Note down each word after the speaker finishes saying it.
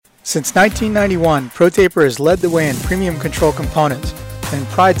Since 1991, ProTaper has led the way in premium control components and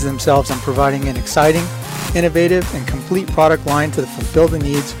prides themselves on providing an exciting, innovative, and complete product line to fulfill the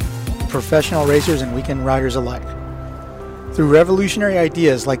needs of professional racers and weekend riders alike. Through revolutionary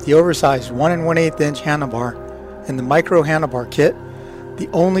ideas like the oversized 1 1/8 inch handlebar and the micro handlebar kit, the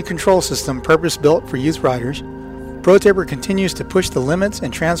only control system purpose-built for youth riders, ProTaper continues to push the limits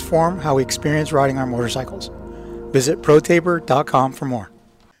and transform how we experience riding our motorcycles. Visit protaper.com for more.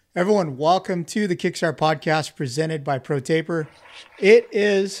 Everyone, welcome to the Kickstart podcast presented by ProTaper. It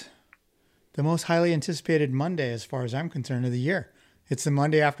is the most highly anticipated Monday, as far as I'm concerned, of the year. It's the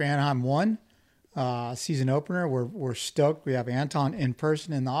Monday after Anaheim 1 season opener. We're stoked. We have Anton in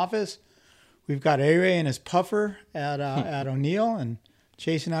person in the office. We've got A-Ray and his puffer at O'Neill, and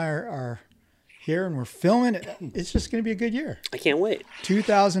Chase and I are here, and we're filming. It's just going to be a good year. I can't wait.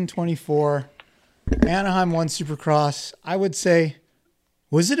 2024 Anaheim 1 Supercross. I would say,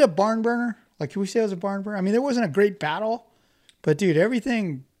 was it a barn burner? Like, can we say it was a barn burner? I mean, there wasn't a great battle, but dude,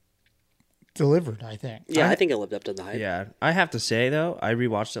 everything delivered, I think. Yeah, I think it lived up to the hype. Yeah, I have to say, though, I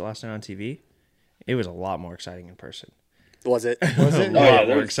rewatched it last night on TV. It was a lot more exciting in person. Was it? Was it? Oh, yeah,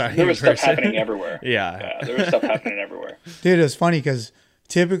 there was stuff person. happening everywhere. Yeah. There was stuff happening everywhere. Dude, it was funny because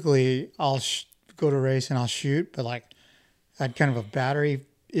typically I'll go to a race and I'll shoot, but like I had kind of a battery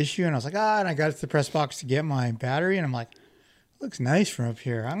issue, and I was like, and I got to the press box to get my battery, and I'm like, looks nice from up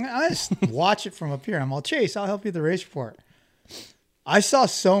here. I just watch it from up here. I'm all, Chase, I'll help you with the race report. I saw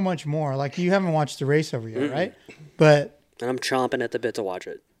so much more. Like, you haven't watched the race over yet, right? But And I'm chomping at the bit to watch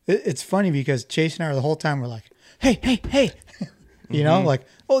it. it's funny because Chase and I the whole time we're like, hey. You know, like,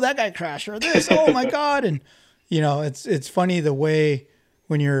 oh, that guy crashed, or this, oh my God. And, you know, it's funny the way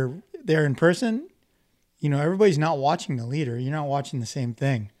when you're there in person, you know, everybody's not watching the leader. You're not watching the same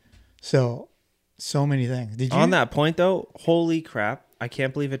thing. So many things. Did you? On that point, though, holy crap. I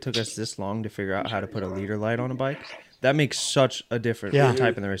can't believe it took us this long to figure out how to put a leader light on a bike. That makes such a difference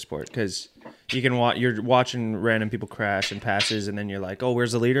type in the race sport, because you can you're watching random people crash and passes, and then you're like, oh,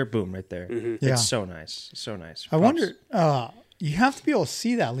 where's the leader? Boom, right there. Mm-hmm. Yeah. It's so nice. So nice. I wonder, you have to be able to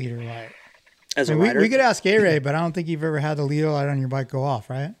see that leader light. As I a mean, rider, we could ask A-Ray, but I don't think you've ever had the leader light on your bike go off,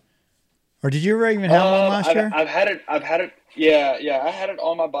 right? Or did you ever even have one last year? I've had it. Yeah. I had it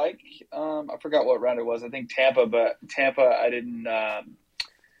on my bike. I forgot what round it was. I think Tampa, but Tampa, I didn't.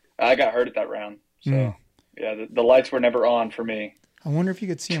 I got hurt at that round. So yeah, the lights were never on for me. I wonder if you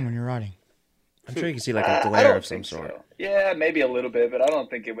could see them when you're riding. I'm sure you can see like a I glare don't of some think sort. so. Yeah, maybe a little bit, but I don't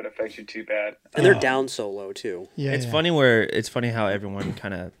think it would affect you too bad. and they're down so low too. Yeah, It's funny how everyone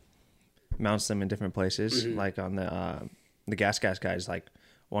kind of mounts them in different places. Like on the gas guys, like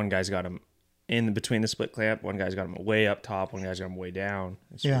one guy's got him in between the split clamp, one guy's got him way up top, one guy's got him way down.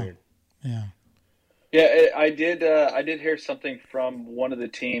 It's weird. Yeah. Yeah, I did hear something from one of the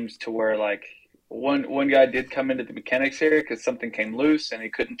teams to where like one guy did come into the mechanics area because something came loose and he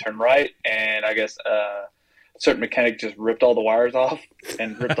couldn't turn right, and I guess a certain mechanic just ripped all the wires off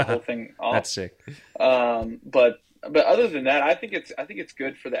and ripped the whole thing off. That's sick. But other than that, I think it's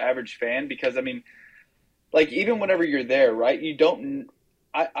good for the average fan, because I mean, like, even whenever you're there, right? You don't.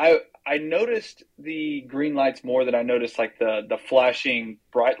 I noticed the green lights more than I noticed like the flashing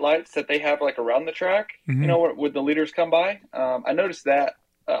bright lights that they have like around the track. Mm-hmm. You know, where the leaders come by. I noticed that.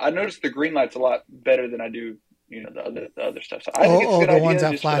 I noticed the green lights a lot better than I do, you know, the other stuff. So I think it's a good the idea ones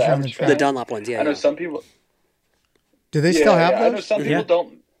that just flash for on the average track. The fan. Dunlop ones, yeah. I know some people. Do they still have those? I know some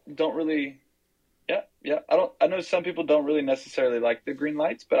people don't really. Yeah. I know some people don't really necessarily like the green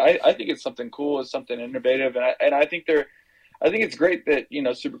lights, but I think it's something cool. It's something innovative, and I think it's great that, you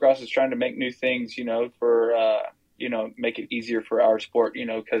know, Supercross is trying to make new things, you know, for you know, make it easier for our sport, you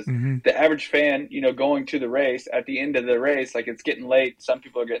know, because the average fan, you know, going to the race, at the end of the race, like, it's getting late. Some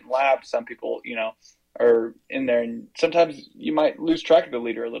people are getting lapped. Some people, you know, are in there, and sometimes you might lose track of the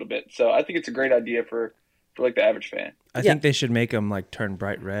leader a little bit. So I think it's a great idea for like the average fan. I think they should make them like turn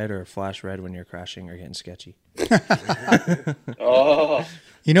bright red or flash red when you're crashing or getting sketchy. Oh,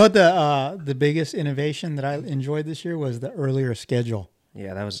 You know what the biggest innovation that I enjoyed this year was the earlier schedule.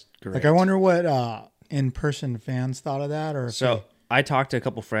 Yeah, that was great. Like, I wonder what in-person fans thought of that. Or So I talked to a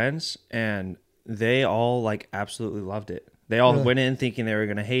couple friends, and they all like absolutely loved it. They all went in thinking they were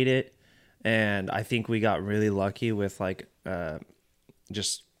going to hate it, and I think we got really lucky with like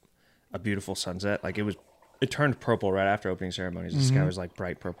just a beautiful sunset. Like, it turned purple right after opening ceremonies. The sky was like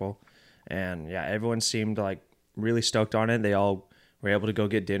bright purple, and yeah, everyone seemed like really stoked on it. They all were able to go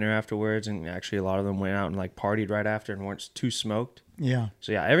get dinner afterwards, and actually a lot of them went out and like partied right after and weren't too smoked. Yeah.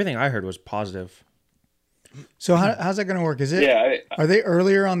 So yeah, everything I heard was positive. So how's that going to work? Is it? Yeah, Are they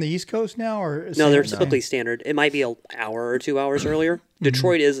earlier on the East Coast now, or No, they're same? typically standard. It might be an hour or 2 hours earlier.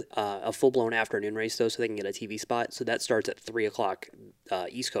 Detroit is a full-blown afternoon race, though, so they can get a TV spot. So that starts at 3 o'clock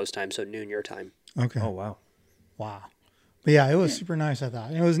East Coast time, so noon your time. Okay. Oh wow. Wow. But yeah, it was super nice. I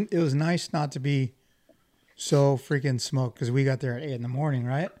thought it was nice not to be so freaking smoked because we got there at 8 in the morning,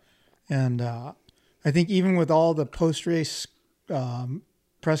 right? And I think even with all the post-race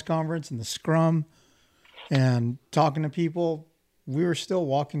press conference and the scrum and talking to people, we were still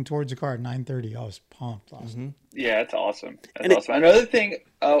walking towards the car at 9:30. I was pumped. yeah, that's awesome. That's awesome. Another thing,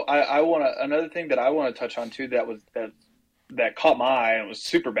 another thing that I want to touch on too that caught my eye and was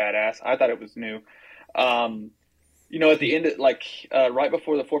super badass. I thought it was new. You know, at the end, right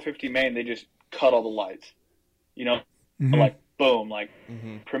before the 450 main, they just cut all the lights. You know, like boom, like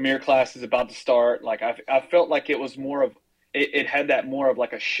premier class is about to start. Like I felt like it was more of it had that more of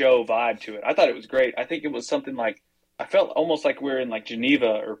like a show vibe to it. I thought it was great. I think it was something like I felt almost like we were in like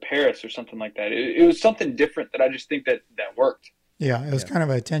Geneva or Paris or something like that. It was something different that I just think that worked. Yeah, it was kind of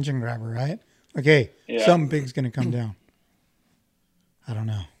an attention grabber, right? Like, hey, something big's going to come down. I don't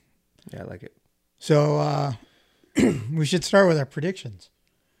know. Yeah, I like it. So we should start with our predictions.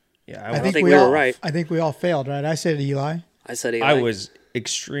 Yeah, I think we were right. I think we all failed, right? I said Eli. I said Eli. I was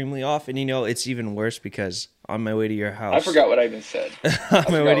extremely off, and it's even worse because on my way to your house, I forgot what I even said. on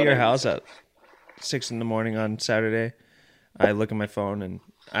my way to your house at 6 a.m. on Saturday, I look at my phone, and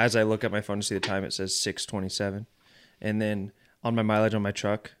as I look at my phone to see the time, it says 6:27, and then on my mileage on my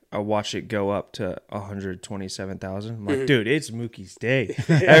truck, I watch it go up to 127,000. I'm like, dude, it's Mookie's day.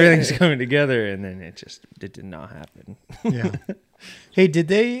 Everything's coming together, and then it did not happen. Yeah. Hey, did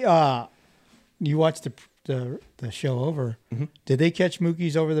they? You watched the show over? Did they catch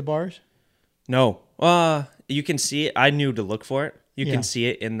Mookie's over the bars? No. You can see it. I knew to look for it. You can see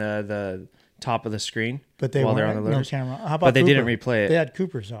it in the top of the screen, but they while they're on weren't the loaders. no camera. How about but they Cooper? didn't replay it. They had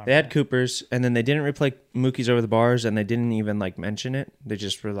Cooper's on. They had Cooper's, and then they didn't replay Mookie's over the bars, and they didn't even like mention it. They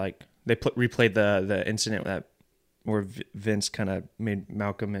just were like replayed the incident where Vince kind of made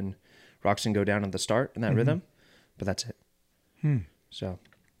Malcolm and Roxon go down at the start in that rhythm, but that's it. So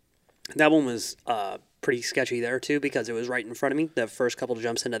that one was pretty sketchy there too because it was right in front of me. The first couple of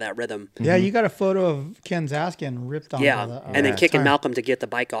jumps into that rhythm. Yeah, you got a photo of Ken's ass getting ripped off. Yeah, and then kicking Malcolm to get the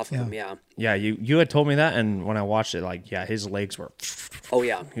bike off of him. Yeah. Yeah, you had told me that, and when I watched it, like, yeah, his legs were. Oh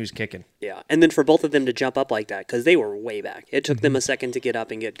yeah, he was kicking. Yeah, and then for both of them to jump up like that because they were way back. It took them a second to get up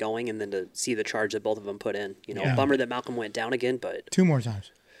and get going, and then to see the charge that both of them put in. Bummer that Malcolm went down again, but 2 more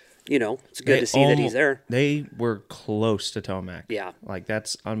times. It's good to see that he's there. They were close to Tomac. Yeah, like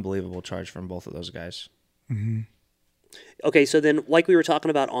that's unbelievable charge from both of those guys. Okay, so then, like we were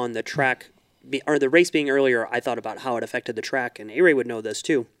talking about on the track, or the race being earlier, I thought about how it affected the track, and A-Ray would know this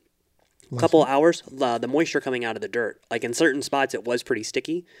too. A couple hours, the moisture coming out of the dirt. Like in certain spots, it was pretty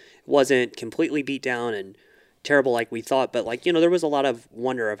sticky. It wasn't completely beat down and terrible like we thought, but there was a lot of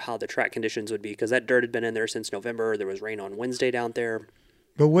wonder of how the track conditions would be because that dirt had been in there since November. There was rain on Wednesday down there.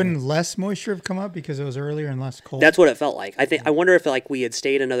 But wouldn't less moisture have come up because it was earlier and less cold? That's what it felt like. I wonder if we had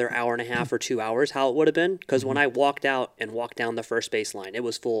stayed another hour and a half or 2 hours, how it would have been. Because when I walked out and walked down the first baseline, it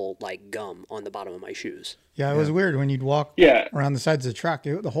was full like gum on the bottom of my shoes. Yeah, it was weird when you'd walk around the sides of the track.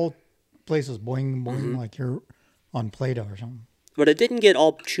 The whole place was boing, boing, like you're on Play-Doh or something. But it didn't get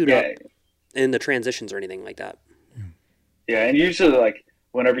all chewed up in the transitions or anything like that. Yeah, and usually like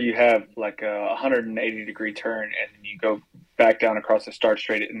whenever you have like a 180-degree turn and then you go back down across the start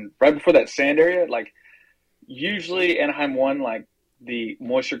straight, and right before that sand area, like usually Anaheim 1, like the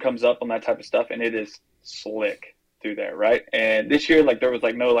moisture comes up on that type of stuff and it is slick through there, right? And this year, like there was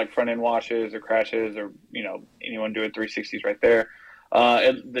like no like front end washes or crashes or anyone doing 360s right there.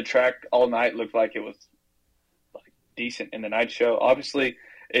 The track all night looked like it was like decent in the night show. Obviously,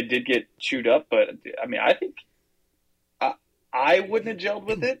 it did get chewed up, but I mean, I think I wouldn't have gelled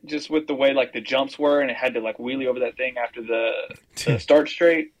with it just with the way like the jumps were, and it had to like wheelie over that thing after the start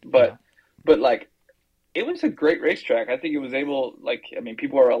straight. But like it was a great racetrack. I think it was able, like, I mean,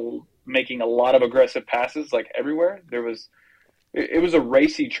 people are making a lot of aggressive passes like everywhere. It was a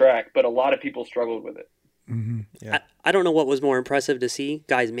racy track, but a lot of people struggled with it. Yeah. I don't know what was more impressive to see,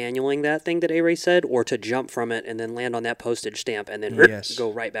 guys manualing that thing that A-Ray said, or to jump from it and then land on that postage stamp and then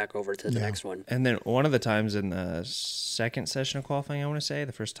go right back over to the next one. And then one of the times in the second session of qualifying, I want to say,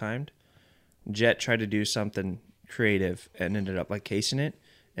 the first time, Jet tried to do something creative and ended up like casing it,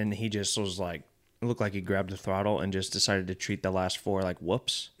 and he just was like, it looked like he grabbed the throttle and just decided to treat the last 4 like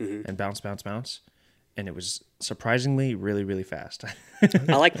whoops and bounce. And it was surprisingly really, really fast.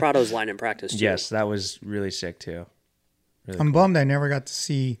 I like Prado's line in practice, too. Yes, that was really sick, too. Really I'm bummed I never got to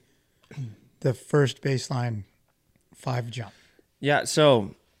see the first baseline 5 jump? Yeah,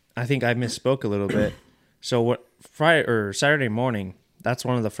 so I think I misspoke a little bit. So what Friday or Saturday morning, that's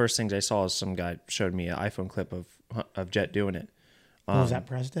one of the first things I saw is some guy showed me an iPhone clip of Jet doing it. Was that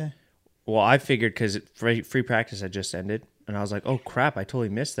press day? Well, I figured because free practice had just ended, and I was like, "Oh crap, I totally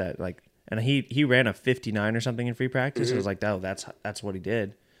missed that!" Like, and he ran a 59 or something in free practice. Mm-hmm. I was like, "Oh, that's what he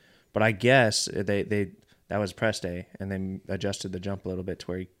did." But I guess they that was press day, and they adjusted the jump a little bit to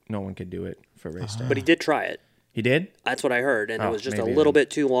where no one could do it for race day. But he did try it. He did? That's what I heard, and it was just a little bit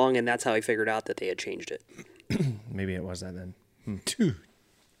too long, and that's how he figured out that they had changed it. Maybe it was that then. Dude.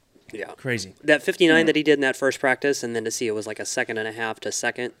 Yeah. Crazy. That 59 that he did in that first practice, and then to see it was like a second and a half to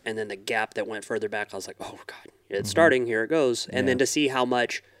second, and then the gap that went further back, I was like, oh, God, it's starting. Here it goes. And then to see how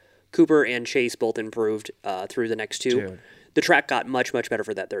much Cooper and Chase both improved through the next two. Dude. The track got much, much better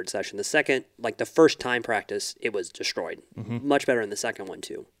for that third session. The second, like the first time practice, it was destroyed. Much better in the second one,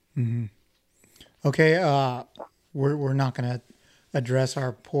 too. Mm-hmm. Okay, we're not going to address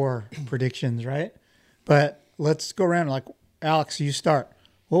our poor predictions, right? But let's go around. Like, Alex, you start.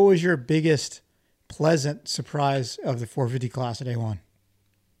 What was your biggest pleasant surprise of the 450 class at A1?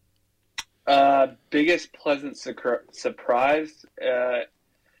 Biggest pleasant surprise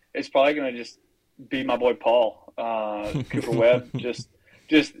is probably going to just be my boy Paul Cooper Webb.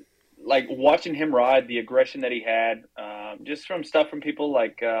 just like watching him ride, the aggression that he had, just from stuff from people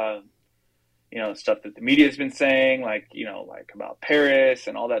like stuff that the media has been saying, like about Paris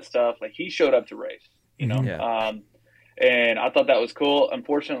and all that stuff. Like he showed up to race, and I thought that was cool.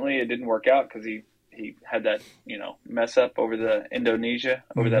 Unfortunately, it didn't work out because he had that mess up over the Indonesia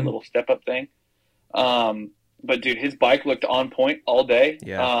over that little step up thing. But dude, his bike looked on point all day.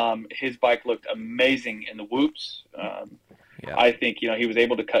 Yeah. His bike looked amazing in the whoops. I think he was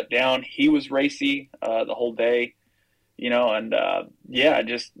able to cut down. He was racy the whole day.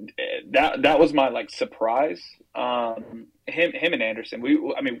 Just that was my surprise. Him and Anderson.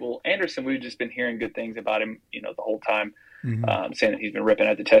 Anderson, we've just been hearing good things about him, the whole time, saying that he's been ripping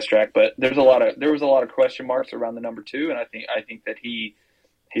at the test track. But there was a lot of question marks around the number 2, and I think that he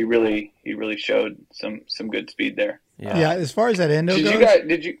really showed some good speed there. Yeah. As far as that endo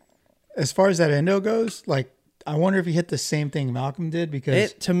goes, as far as that endo goes, I wonder if he hit the same thing Malcolm did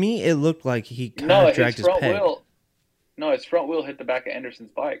because to me it looked like he kind of dragged his peg. His front wheel hit the back of Anderson's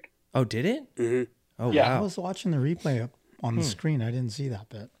bike. Oh, did it? Mm-hmm. Oh, yeah. wow. I was watching the replay up on the screen. I didn't see that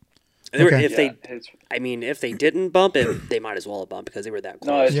bit. If they didn't bump it, they might as well have bumped because they were that close.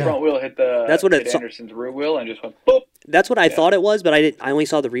 No, his front wheel hit Anderson's rear wheel and just went boop. That's what I thought it was, but I only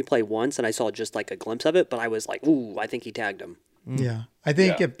saw the replay once, and I saw just a glimpse of it. But I was like, "Ooh, I think he tagged him." Yeah, I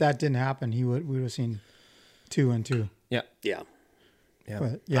think if that didn't happen, we would have seen 2 and 2. Yeah.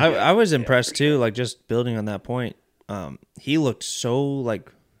 But, I was impressed too. Just building on that point, he looked so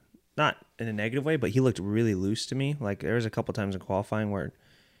not in a negative way, but he looked really loose to me. There was a couple times in qualifying where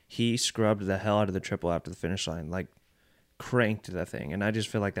he scrubbed the hell out of the triple after the finish line, cranked that thing. And I just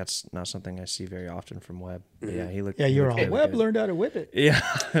feel like that's not something I see very often from Webb. Mm-hmm. Yeah, he looked. Yeah, you're all Webb learned how to whip it. Yeah,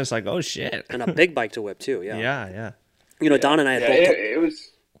 it's like, oh shit, and a big bike to whip too. Yeah, yeah. Don and I had both.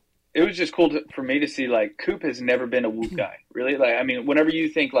 It was just cool for me to see Coop has never been a whoop guy, really. Whenever you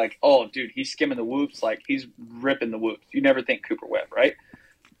think oh dude, he's skimming the whoops, he's ripping the whoops, you never think Cooper Webb, right?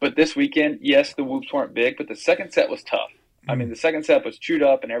 But this weekend, yes, the whoops weren't big, but the second set was tough. The second set was chewed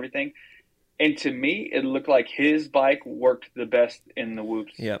up and everything. And to me, it looked like his bike worked the best in the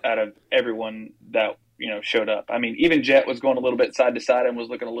whoops out of everyone that, showed up. Even Jet was going a little bit side to side and was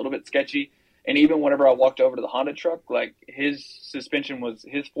looking a little bit sketchy. And even whenever I walked over to the Honda truck, his suspension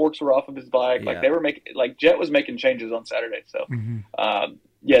his forks were off of his bike. They were making, Jet was making changes on Saturday. So,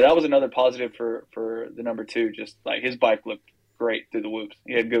 that was another positive for the number 2. Just his bike looked great through the whoops.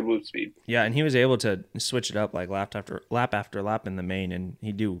 He had good whoop speed. Yeah, and he was able to switch it up lap after lap in the main, and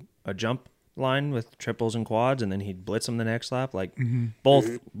he'd do a jump line with triples and quads, and then he'd blitz them the next lap.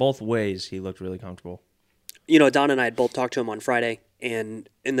 Both ways, he looked really comfortable. Don and I had both talked to him on Friday, and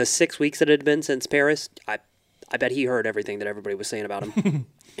in the 6 weeks that it had been since Paris, I bet he heard everything that everybody was saying about him.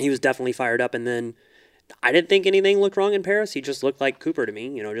 He was definitely fired up, and then I didn't think anything looked wrong in Paris. He just looked like Cooper to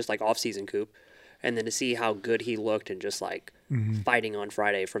me, just off-season Coop. And then to see how good he looked and just fighting on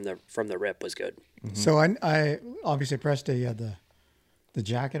Friday from the rip was good. Mm-hmm. So I obviously press day, you had the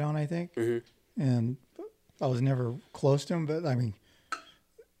jacket on, I think, and I was never close to him, but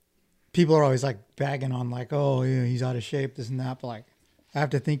people are always bagging on oh yeah, he's out of shape, this and that, but I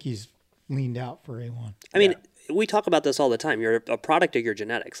have to think he's leaned out for A1. We talk about this all the time. You're a product of your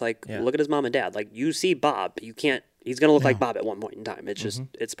genetics. Look at his mom and dad. You see Bob, he's going to look like Bob at one point in time. It's just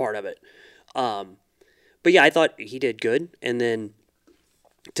it's part of it. But yeah, I thought he did good. And then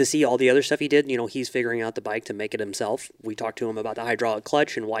to see all the other stuff he did, he's figuring out the bike to make it himself. We talked to him about the hydraulic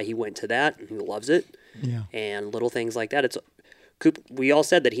clutch and why he went to that, and he loves it. Yeah. And little things like that. We all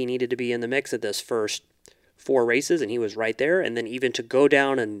said that he needed to be in the mix at this first 4 races, and he was right there. And then even to go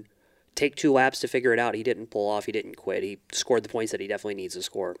down and take 2 laps to figure it out, he didn't pull off, he didn't quit. He scored the points that he definitely needs to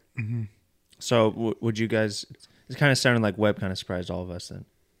score. Mm-hmm. So would you guys? It kind of sounded like Webb kind of surprised all of us then.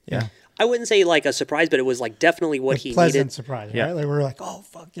 Yeah. I wouldn't say like a surprise, but it was like definitely what he pleasant needed. surprise, right? Yeah. Like we're like, oh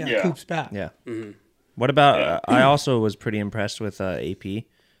fuck yeah, Coop's back. Yeah. Mm-hmm. What about? I also was pretty impressed with AP.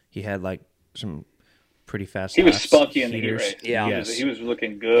 He had like some pretty fast. He was laps, spunky in the heat heaters. race. Yeah. Yes. He was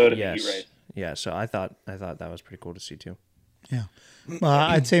looking good in the Yes. heat race. Yeah. So I thought that was pretty cool to see too. Yeah.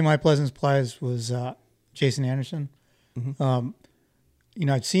 I'd say my pleasant surprise was Jason Anderson.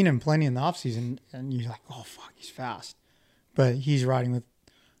 I'd seen him plenty in the offseason, and you're like, oh, fuck, he's fast. But he's riding with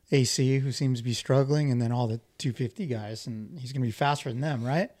AC, who seems to be struggling, and then all the 250 guys, and he's going to be faster than them,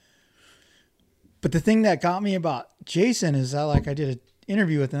 right? But the thing that got me about Jason is that, like, I did an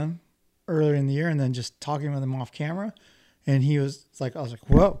interview with him earlier in the year and then just talking with him off camera, and he was like, I was like,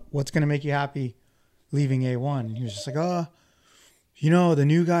 whoa, what's going to make you happy leaving A1? And he was just like, the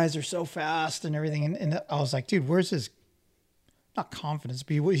new guys are so fast and everything. And I was like, dude, where's his, not confidence,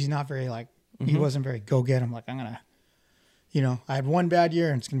 but he's not very like, he wasn't very go get him. Like, I'm going to, I had one bad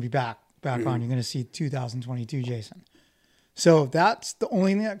year and it's going to be back on. You're going to see 2022 Jason. So that's the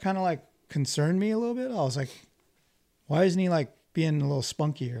only thing that kind of like concerned me a little bit. I was like, why isn't he like being a little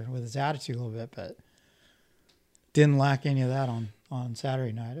spunkier with his attitude a little bit? But didn't lack any of that on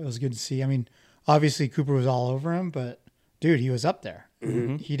Saturday night. It was good to see. I mean, obviously Cooper was all over him, but dude, he was up there.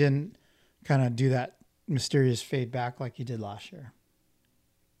 Mm-hmm. He didn't kind of do that mysterious fade back like he did last year.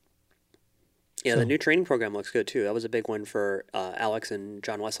 Yeah, the new training program looks good too. That was a big one for Alex and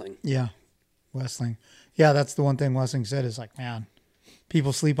John Wessling. Yeah, Wessling. Yeah, that's the one thing Wessling said is like, man,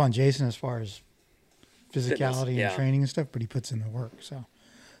 people sleep on Jason as far as physicality and training and stuff, but he puts in the work. So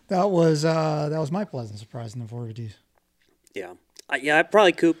that was my pleasant surprise in the 450s. Yeah,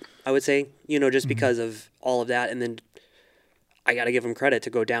 probably Coop, I would say, just because of all of that. And then I got to give him credit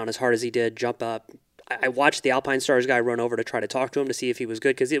to go down as hard as he did, jump up. I watched the Alpine Stars guy run over to try to talk to him to see if he was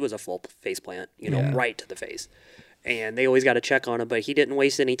good because it was a full face plant, right to the face. And they always got to check on him, but he didn't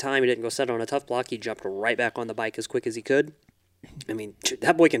waste any time. He didn't go set on a tough block. He jumped right back on the bike as quick as he could. I mean,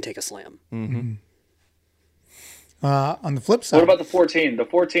 that boy can take a slam. Mm-hmm. On the flip side, what about the 14? The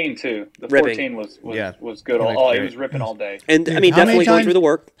 14 too. The Ripping. 14 was good. He was ripping all day. And dude, I mean, definitely going through the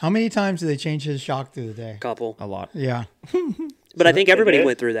work. How many times did they change his shock through the day? Couple. A lot. Yeah. But I think everybody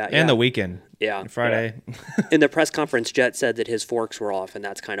went through that. And the weekend. Yeah. Friday. In the press conference, Jet said that his forks were off, and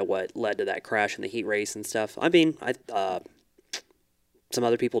that's kind of what led to that crash in the heat race and stuff. I mean, some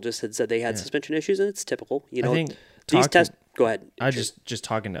other people just had said they had suspension issues, and it's typical. I think these tests. Go ahead. I just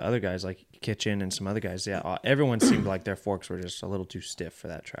talking to other guys like Kitchen and some other guys. Yeah, everyone seemed like their forks were just a little too stiff for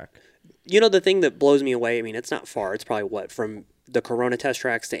that track. The thing that blows me away. I mean, it's not far. It's probably from the Corona test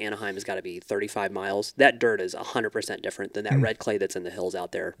tracks to Anaheim has got to be 35 miles. That dirt is 100% different than that red clay that's in the hills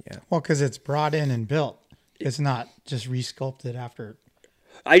out there. Yeah. Well, because it's brought in and built. It's not just resculpted after.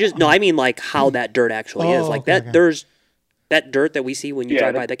 I mean like how that dirt actually is. Like that. Okay. There's that dirt that we see when you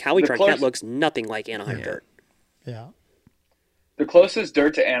drive by the Cowie track. That looks nothing like Anaheim dirt. Yeah. The closest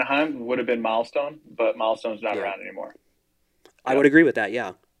dirt to Anaheim would have been Milestone, but Milestone's not around anymore. I would agree with that,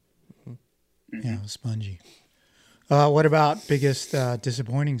 yeah. Yeah, it was spongy. What about biggest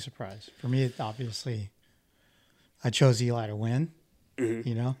disappointing surprise? For me, obviously, I chose Eli to win.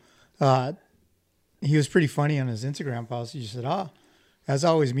 Mm-hmm. He was pretty funny on his Instagram post. He said, as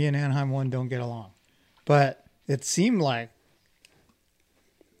always, me and Anaheim 1 don't get along. But it seemed like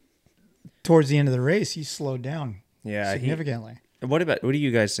towards the end of the race, he slowed down significantly. What do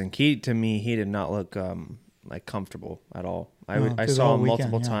you guys think? He did not look like comfortable at all. I saw him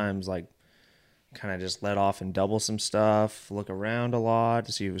multiple times like kind of just let off and double some stuff, look around a lot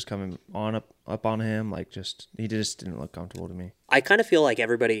to see who was coming up on him. Like he just didn't look comfortable to me. I kind of feel like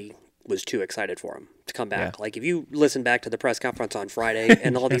everybody was too excited for him to come back. Yeah. Like if you listen back to the press conference on Friday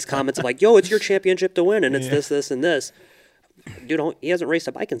and all these comments of like, yo, it's your championship to win and it's this, and this. Dude, he hasn't raced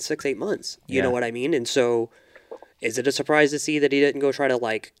a bike in 6-8 months. You know what I mean? And so is it a surprise to see that he didn't go try to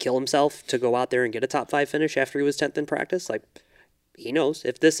like kill himself to go out there and get a top 5 finish after he was 10th in practice? Like he knows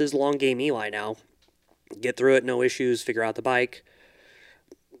if this is long game Eli now, get through it, no issues, figure out the bike.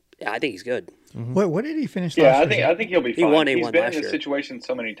 Yeah, I think he's good. Mm-hmm. What did he finish last year? I think he'll be fine. He won He's A1 been last in this year. situation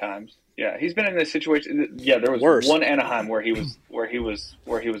so many times. Yeah, he's been in this situation. Yeah, there was Worse. one Anaheim where he was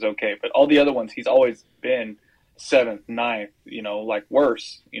okay, but all the other ones he's always been 7th, 9th, like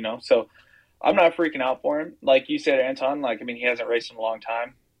worse, So I'm not freaking out for him. Like you said, Anton, like, I mean, he hasn't raced in a long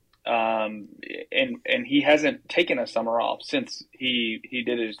time. And he hasn't taken a summer off since he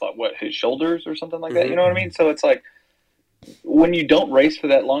did his shoulders or something like that. You know what I mean? So it's like, when you don't race for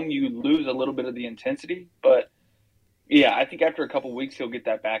that long, you lose a little bit of the intensity. But yeah, I think after a couple weeks, he'll get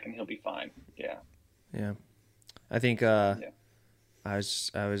that back and he'll be fine. Yeah. Yeah. I think, I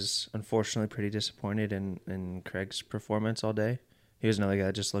was unfortunately pretty disappointed in Craig's performance all day. He was another guy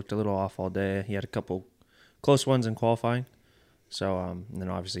that just looked a little off all day. He had a couple close ones in qualifying. So, and then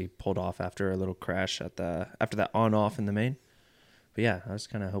obviously pulled off after a little crash after that on-off in the main. But yeah, I was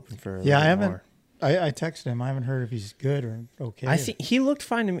kind of hoping for a little more. I texted him. I haven't heard if he's good or okay. I think he looked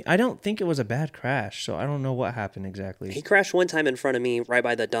fine to me. I don't think it was a bad crash, so I don't know what happened exactly. He crashed one time in front of me right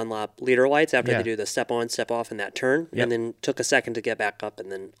by the Dunlop leader lights after they do the step on, step off in that turn, and then took a second to get back up,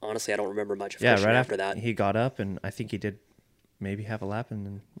 and then honestly, I don't remember much of right after that. He got up, and I think he did maybe half a lap, and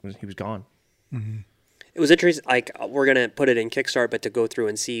then he was gone. Mm-hmm. It was interesting. Like, we're going to put it in Kickstart, but to go through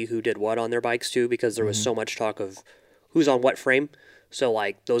and see who did what on their bikes, too, because there was so much talk of who's on what frame. So,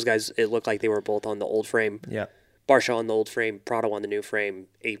 like, those guys, it looked like they were both on the old frame. Yeah. Barsha on the old frame, Prado on the new frame,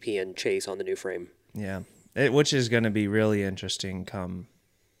 AP and Chase on the new frame. Yeah. Which is going to be really interesting come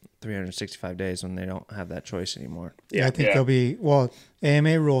 365 days when they don't have that choice anymore. Yeah, I think there'll be,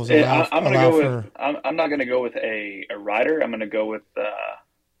 AMA rules I'm not going to go with a rider. I'm going to go with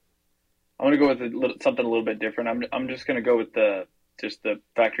something a little bit different. I'm just going to go with the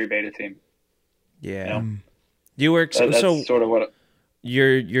factory beta team. Yeah. You know? You were that's so sort of what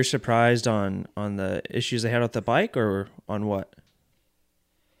you're surprised on the issues they had with the bike, or on what?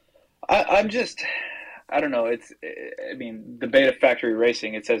 I don't know. I mean, the beta factory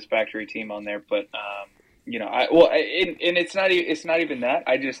racing, it says factory team on there, but you know, and it's not even that.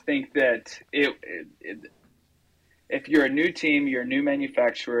 I just think that if you're a new team, you're a new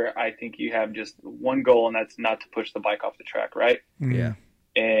manufacturer, I think you have just one goal, and that's not to push the bike off the track, right? Yeah.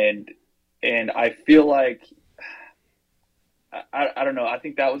 And I feel like I don't know. I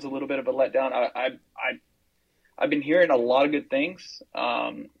think that was a little bit of a letdown. I've been hearing a lot of good things,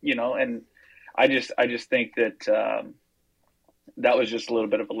 you know, and I just think that that was just a little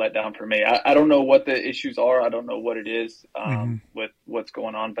bit of a letdown for me. I don't know what the issues are. I don't know what it is with what's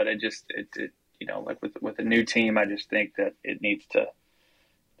going on, but it you know, like with a new team, I just think that it needs to.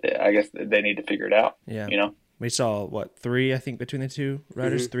 I guess they need to figure it out. Yeah, you know. We saw three, I think, between the two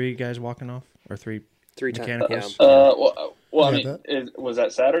riders, 3 guys walking off, or three mechanicals. I mean, was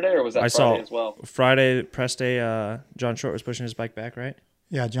that Saturday or was that Friday as well? Friday press day. John Short was pushing his bike back, right?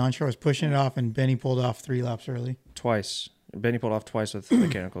 Yeah, John Short was pushing it off, and Benny pulled off 3 laps early. Twice. Benny pulled off twice with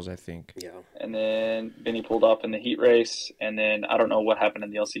mechanicals, I think. Yeah. And then Benny pulled off in the heat race, and then I don't know what happened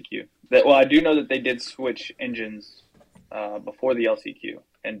in the LCQ. I do know that they did switch engines before the LCQ,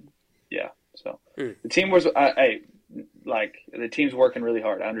 and yeah, so the team was. The team's working really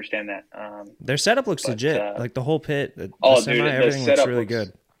hard. I understand that. Their setup looks legit. Like the whole pit, everything looks really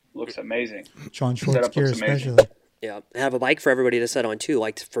good. Looks amazing. John Short's gear especially. Yeah, and have a bike for everybody to set on too,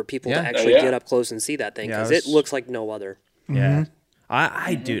 like for people to actually get up close and see that thing, because it looks like no other. Yeah,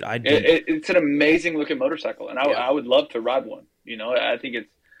 It's an amazing looking motorcycle, and I would love to ride one. You know, I think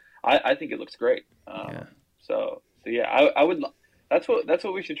it looks great. So yeah, I would. That's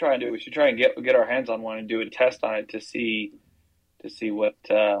what we should try and do. We should try and get our hands on one and do a test on it to see what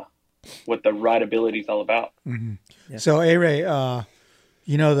the rideability is all about. Mm-hmm. Yeah. So A-Ray,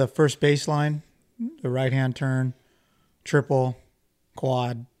 you know the first baseline, the right hand turn, triple,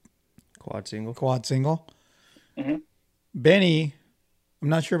 quad single. Mm-hmm. Benny, I'm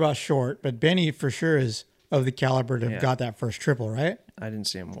not sure about Short, but Benny for sure is of the caliber to have got that first triple, right? I didn't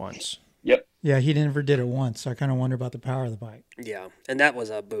see him once. Yep. Yeah, he never did it once, so I kind of wonder about the power of the bike. Yeah, and that was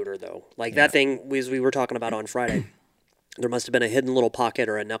a booter, though. Like, that thing, as we were talking about on Friday, there must have been a hidden little pocket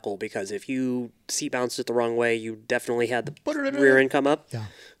or a knuckle, because if you seat bounced it the wrong way, you definitely had the rear end come up. Yeah.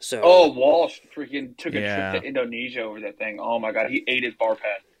 So. Oh, Walsh freaking took a trip to Indonesia over that thing. Oh, my God. He ate his bar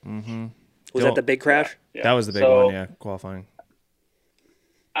pad. Mm-hmm. Was that the big crash? Yeah. That was the big one, qualifying.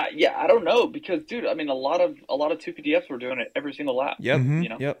 I don't know, because, dude, I mean, a lot of 250Fs were doing it every single lap. Yep. Mm-hmm. You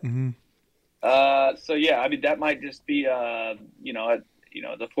know? Yep. Mm-hmm. So yeah, I mean, that might just be, the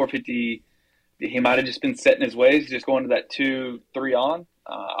 450. He might have just been set in his ways, just going to that 2-3 on.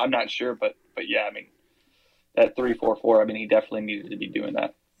 I'm not sure, but yeah, I mean, that 3-4-4. I mean, he definitely needed to be doing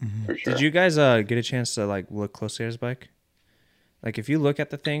that for sure. Did you guys get a chance to look closely at his bike? Like, if you look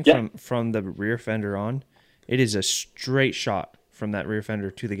at the thing from the rear fender on, it is a straight shot from that rear fender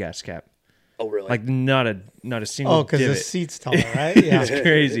to the gas cap. Oh, really? Like, not a single. Oh, because the seat's taller, right? Yeah, it's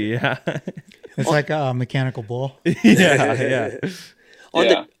crazy. It's like a mechanical bull. Yeah.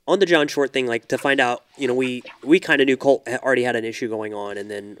 On on the John Short thing, like to find out, we kind of knew Colt already had an issue going on, and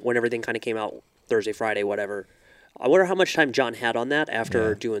then when everything kind of came out Thursday, Friday, whatever, I wonder how much time John had on that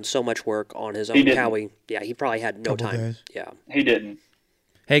after doing so much work on his own Cowie. Yeah, he probably had no time. Days. Yeah, he didn't.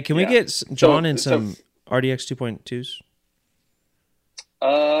 Hey, can we get John in some RDX 2.2s?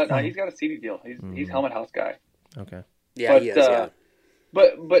 No, he's got a CD deal. He's Helmet House guy. Okay. Yeah, he is. Yeah.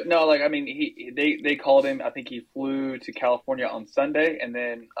 But no, like I mean, they called him. I think he flew to California on Sunday, and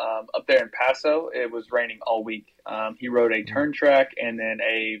then up there in Paso, it was raining all week. He rode a turn track and then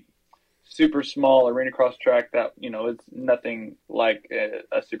a super small arena cross track that it's nothing like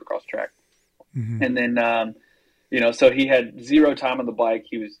a Supercross track. Mm-hmm. And then so he had 0 time on the bike.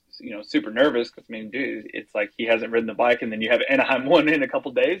 He was super nervous because I mean, dude, it's like he hasn't ridden the bike, and then you have Anaheim 1 in a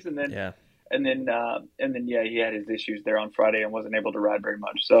couple days, and then he had his issues there on Friday and wasn't able to ride very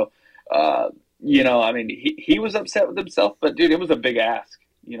much. So, I mean, he was upset with himself, but dude, it was a big ask.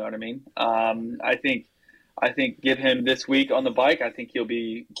 You know what I mean? I think give him this week on the bike. I think he'll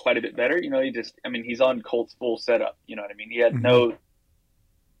be quite a bit better. He's on Colt's full setup. You know what I mean? He had no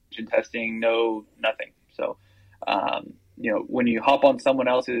testing, no nothing. So, when you hop on someone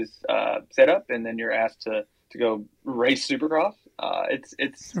else's setup and then you're asked to go race Supercross,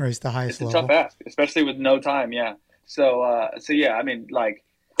 it's race the highest it's level. A tough ask, especially with no time. Yeah. So yeah, I mean, like,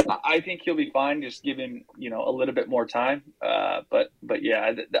 I think he'll be fine. Just give him, a little bit more time. But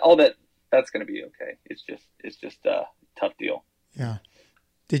yeah, all that's going to be okay. It's just a tough deal. Yeah.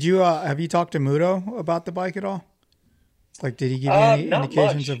 Did you have you talked to Muto about the bike at all? Like, did he give you any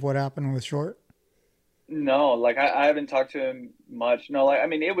indications of what happened with Short? No, like I haven't talked to him much. No, like I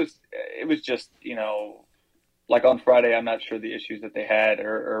mean, it was just like on Friday, I'm not sure the issues that they had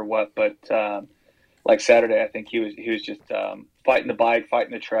or what, but like Saturday, I think he was just fighting the bike,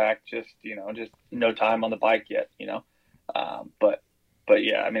 fighting the track, just no time on the bike yet, But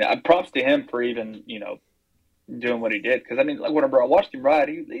yeah, I mean, props to him for even doing what he did, because I mean, like whenever I watched him ride,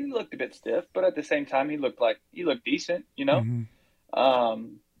 he looked a bit stiff, but at the same time, he looked decent, Mm-hmm.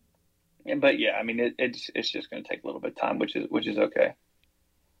 But yeah, I mean, it's just going to take a little bit of time, which is okay.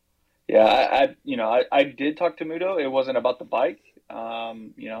 Yeah, I did talk to Muto. It wasn't about the bike, but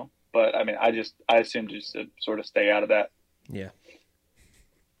I mean, I assumed just to sort of stay out of that. Yeah.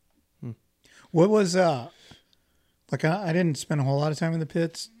 What was like I didn't spend a whole lot of time in the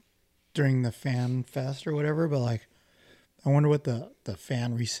pits during the fan fest or whatever, but like I wonder what the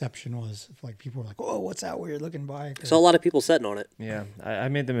fan reception was. If like people were like, "Oh, what's that weird looking bike?" So a lot of people sitting on it. Yeah, I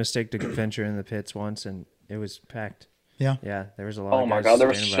made the mistake to venture in the pits once, and it was packed. Yeah, there was a lot. Oh my god, there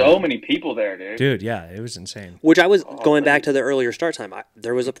were so many people there, dude. Dude, yeah, it was insane. Which I was going back to the earlier start time.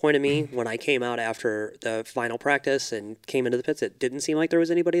 There was a point of me when I came out after the final practice and came into the pits. It didn't seem like there was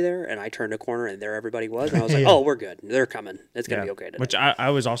anybody there, and I turned a corner and there everybody was, and I was like, "Oh, we're good. They're coming. It's gonna be okay today." Which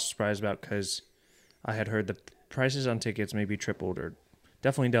I was also surprised about because I had heard the prices on tickets maybe tripled or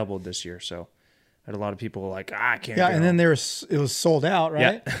definitely doubled this year. So I had a lot of people like, I can't. Yeah, go. and then it was sold out,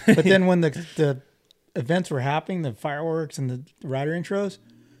 right? Yeah. But then when the events were happening, the fireworks and the rider intros,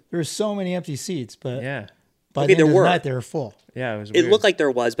 there were so many empty seats. But yeah, by the end of the night, they were full. Yeah, it was weird. It looked like there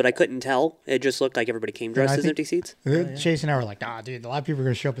was, but I couldn't tell. It just looked like everybody came dressed as empty seats. Chase and I were like, dude, a lot of people are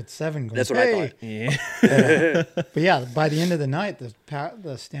going to show up at 7. Going, that's what I thought. Yeah. But yeah, by the end of the night,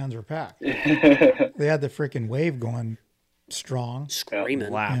 the stands were packed. They had the freaking wave going strong.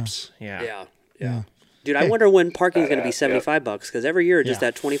 Screaming. Laps. Yeah. Dude, I wonder when parking is going to be $75 because every year just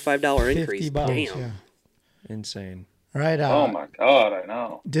that $25 increase. $50, Damn. yeah. Insane. All right. Oh my god, I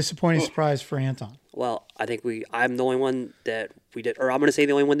know. Disappointing surprise for Anton. Well, I think I'm the only one that we did, or I'm going to say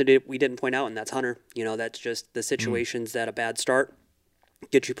the only one that we didn't point out, and that's Hunter. That's just the situations that a bad start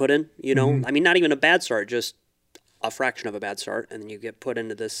get you put in. I mean, not even a bad start, just a fraction of a bad start, and then you get put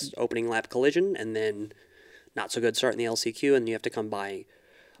into this opening lap collision, and then not so good start in the LCQ, and you have to come by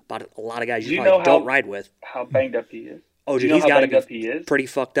about a lot of guys you probably don't ride with. How banged up he is? Oh, dude, he's got to be pretty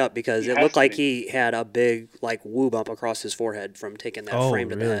fucked up because it looked like he had a big woo bump across his forehead from taking that frame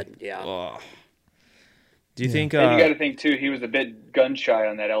to the head. Yeah. Oh. Do you think? And you got to think too. He was a bit gun shy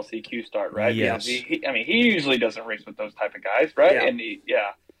on that LCQ start, right? Yes. He usually doesn't race with those type of guys, right?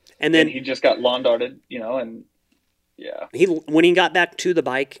 Yeah. And then he just got lawn darted, and yeah. When he got back to the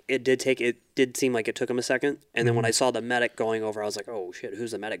bike, it did seem like it took him a second. And then when I saw the medic going over, I was like, oh shit,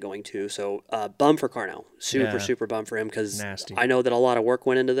 who's the medic going to? So bum for Carnell. Super bum for him because I know that a lot of work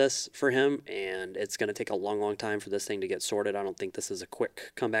went into this for him, and it's going to take a long time for this thing to get sorted. I don't think this is a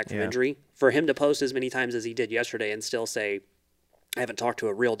quick comeback from injury. For him to post as many times as he did yesterday and still say, I haven't talked to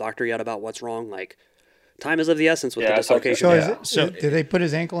a real doctor yet about what's wrong. Like, time is of the essence with the dislocation. So did they put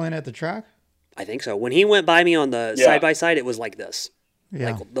his ankle in at the track? I think so. When he went by me on the side-by-side, it was like this.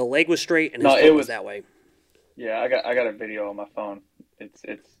 Yeah. Like the leg was straight and No, his it foot was was- that way. Yeah, I got a video on my phone. It's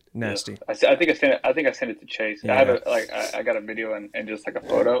Nasty. I think I sent it to Chase. Yeah. I have I got a video and just like a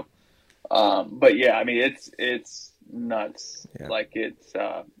photo. But yeah, I mean it's nuts. Yeah. Like it's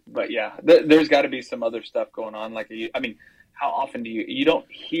but yeah, there's got to be some other stuff going on. Like I mean, how often do you don't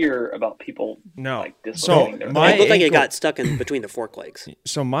hear about people No. like dislocating So, their my It looked like it ankle- got stuck in between the fork legs.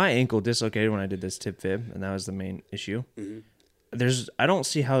 So my ankle dislocated when I did this tip fib, and that was the main issue. I don't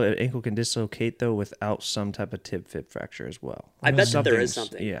see how an ankle can dislocate though without some type of tip fib fracture as well. I bet that there is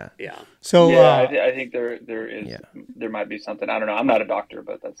Something's- something. Yeah. Yeah. So Yeah, I think there is. Yeah. There might be something. I don't know. I'm not a doctor,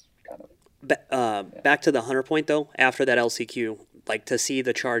 but that's kind of. Back to the Hunter point though. After that LCQ, like to see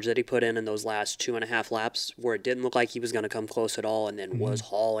the charge that he put in those last 2.5 laps, where it didn't look like he was going to come close at all, and then was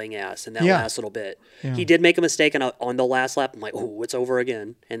hauling ass in that Yeah. last little bit. Yeah. He did make a mistake on the last lap. I'm like, oh, it's over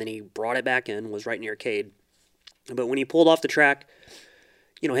again, and then he brought it back in. Was right near Cade, but when he pulled off the track,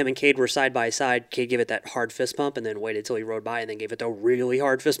 you know, him and Cade were side by side. Cade gave it that hard fist pump, and then waited till he rode by, and then gave it the really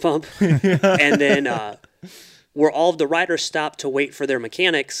hard fist pump, and then where all of the riders stopped to wait for their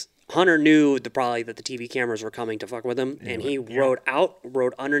mechanics. Hunter knew probably that the TV cameras were coming to fuck with him, and he rode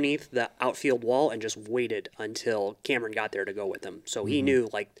underneath the outfield wall and just waited until Cameron got there to go with him. So he knew,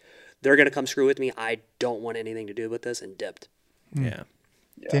 like, they're going to come screw with me. I don't want anything to do with this, and dipped. Yeah.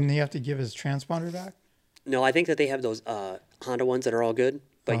 didn't he have to give his transponder back? No, I think that they have those Honda ones that are all good.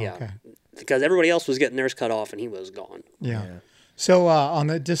 But Oh, yeah, okay. because everybody else was getting theirs cut off, and he was gone. Yeah. So on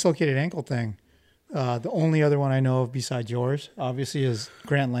the dislocated ankle thing, the only other one I know of besides yours, obviously, is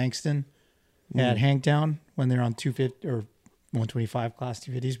Grant Langston at Hangtown when they're on 250 or 125 class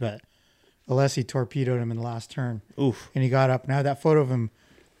 250s. But Alessi torpedoed him in the last turn. Oof. And he got up. And I have that photo of him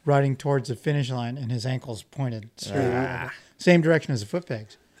riding towards the finish line, and his ankles pointed straight same direction as the foot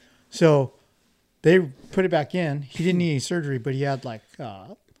pegs. So they put it back in. He didn't need any surgery, but he had like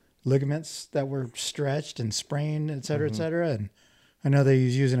ligaments that were stretched and sprained, et cetera, et cetera. And I know they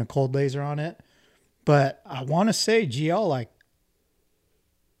was using a cold laser on it. But I want to say GL, like,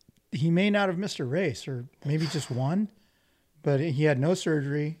 he may not have missed a race or maybe just one, but he had no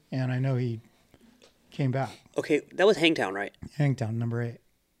surgery, and I know he came back. Okay, that was Hangtown, right? Hangtown, number 8.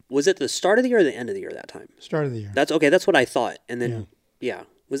 Was it the start of the year or the end of the year that time? Start of the year. That's okay. That's what I thought. And then, yeah.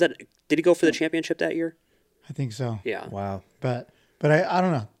 Was that, did he go for the championship that year? I think so. Yeah. Wow. But I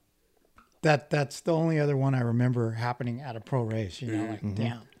don't know. That's the only other one I remember happening at a pro race, you know, like,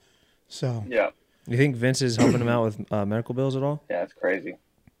 damn. So, Yeah. You think Vince is helping him out with medical bills at all? Yeah, it's crazy.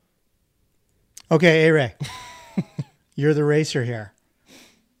 okay, A-Ray, you're the racer here.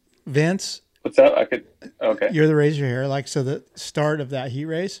 Vince, What's up? Okay. you're the racer here. Like, so the start of that heat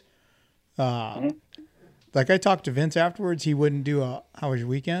race, like I talked to Vince afterwards, he wouldn't do how was your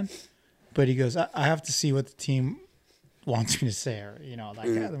weekend? But he goes, I have to see what the team wants me to say, or, you know,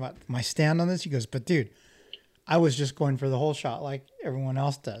 like my stand on this. He goes, but dude, I was just going for the whole shot like everyone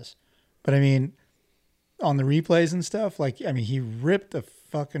else does. But I mean, on the replays and stuff, like, I mean, he ripped a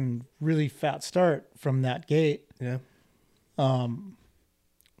fucking really fat start from that gate. Yeah.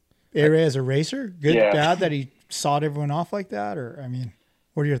 A-Ray as a racer, good, Yeah. bad that he sawed everyone off like that, or I mean,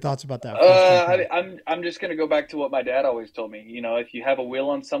 what are your thoughts about that? I'm just gonna go back to what my dad always told me. You know, if you have a wheel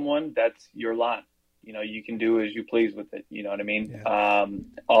on someone, that's your line. You know, you can do as you please with it. You know what I mean? Yeah.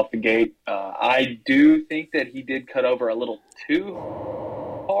 Off the gate, I do think that he did cut over a little too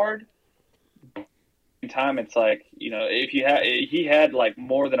hard. Time, it's like, you know, if he had like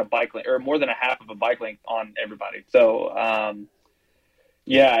more than a bike link or more than a half of a bike link on everybody. So,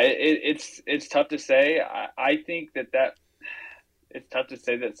 yeah, it's tough to say. I think that it's tough to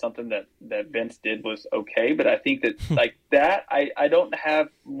say that something that Vince did was okay, but I think that like that, I don't have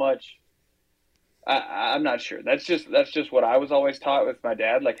much. I'm not sure. That's just what I was always taught with my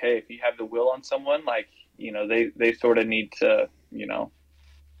dad. Like, hey, if you have the wheel on someone, like, you know, they sort of need to, you know,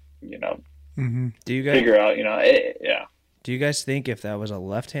 Mm-hmm. Do you guys figure out, you know, yeah. Do you guys think if that was a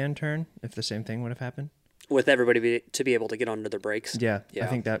left-hand turn, if the same thing would have happened? With everybody to be able to get onto their brakes. Yeah. Yeah. I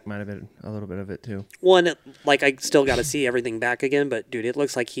think that might have been a little bit of it too. One, like, I still got to see everything back again, but dude, it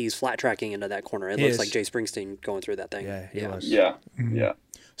looks like he's flat tracking into that corner. It He looks is. like Jay Springsteen going through that thing. Yeah, he was. Yeah, Mm-hmm. yeah.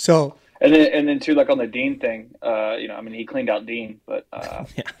 So, And then too, like on the Dean thing, you know, I mean, he cleaned out Dean, but Yeah,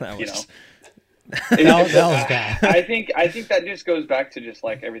 that you was. know, that was bad. I think that just goes back to just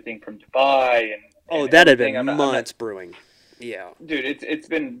like everything from Dubai and Oh, and that had everything. been I'm not- months brewing. Yeah. dude. It's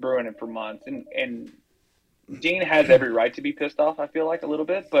been brewing for months, and Dean has every right to be pissed off. I feel like a little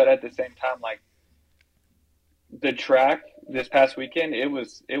bit, but at the same time, like the track this past weekend, it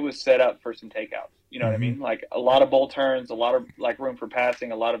was set up for some takeouts. You know what I mean? Like a lot of bull turns, a lot of like room for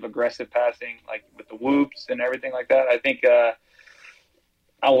passing, a lot of aggressive passing, like with the whoops and everything like that. I think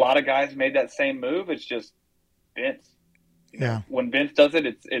a lot of guys made that same move. It's just Vince. Yeah. When Vince does it,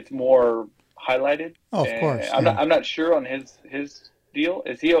 it's more highlighted. Oh, of course. I'm not sure on his deal.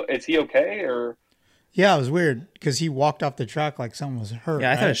 Is he okay or? Yeah, it was weird because he walked off the track like something was hurt.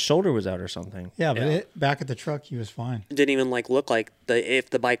 Yeah, I thought right? his shoulder was out or something. Yeah, but back at the truck, he was fine. Didn't even look like if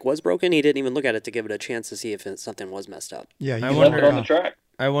the bike was broken. He didn't even look at it to give it a chance to see if something was messed up. Yeah, I He wonder- left it on the track.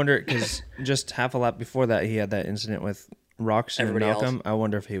 I wonder, because just half a lap before that, he had that incident with Roxon and Everybody else. Malcolm. I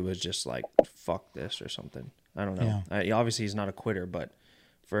wonder if he was just like, fuck this or something. I don't know. Obviously, he's not a quitter, but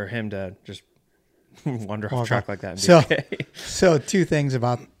for him to just wander off track like that and be okay. So two things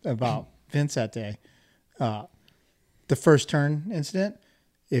about Vince that day. The first turn incident,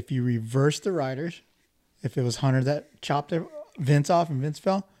 if you reverse the riders, if it was Hunter that chopped Vince off and Vince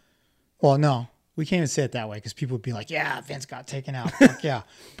fell, well, no, we can't even say it that way because people would be like, yeah, Vince got taken out. Fuck yeah.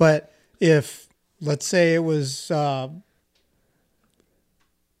 But if, let's say it was,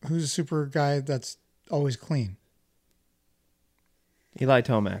 who's a super guy that's always clean? Eli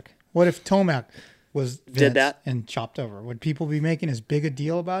Tomac. What if Tomac was Vince Did that? and chopped over? Would people be making as big a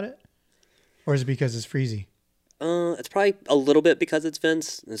deal about it? Or is it because it's Freezy? It's probably a little bit because it's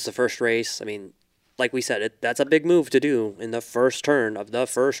Vince. It's the first race. I mean, like we said, that's a big move to do in the first turn of the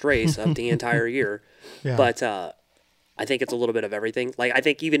first race of the entire year. Yeah. But I think it's a little bit of everything. Like, I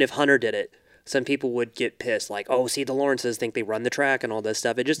think even if Hunter did it, some people would get pissed. Like, oh, see, the Lawrences think they run the track and all this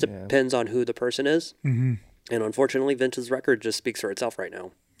stuff. It just depends on who the person is. Mm-hmm. And unfortunately, Vince's record just speaks for itself right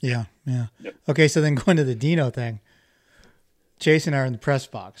now. Yeah. Okay, so then going to the Dino thing. Chase and I are in the press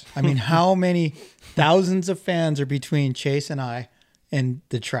box. I mean, how many thousands of fans are between Chase and I and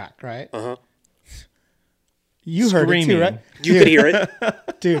the track, right? Uh-huh. You heard it too, Screaming. right? You could hear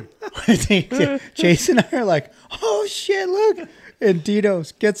it. Dude, Chase and I are like, oh shit, look. And Dino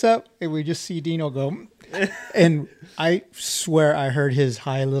gets up and we just see Dino go. And I swear I heard his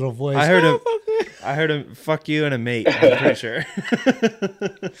high little voice. I heard him fuck you and a mate, I'm pretty sure.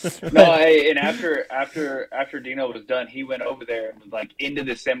 No, and after Dino was done, he went over there and was like into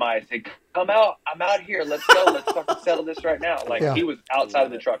the semi and said, "Come out, I'm out here. Let's go. Let's fucking settle this right now." Like he was outside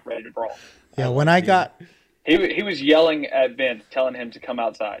of the truck ready to brawl. Yeah, when I got He was yelling at Vince, telling him to come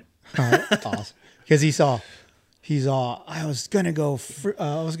outside. awesome because he's all I was gonna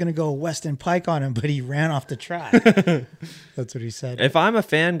go Weston Pike on him, but he ran off the track. That's what he said. If I'm a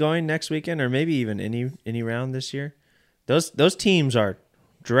fan going next weekend, or maybe even any round this year, those teams are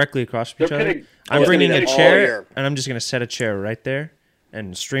directly across from each other. I'm bringing a chair, and I'm just gonna set a chair right there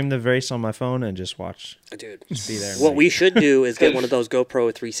and stream the race on my phone and just watch. Dude, Just be there. what we should do is get one of those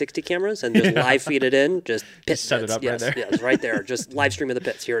GoPro 360 cameras and just live feed it in. Just set it up right there. Yes, right there. Just live stream of the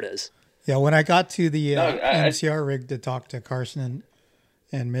pits. Here it is. Yeah, when I got to the MCR rig to talk to Carson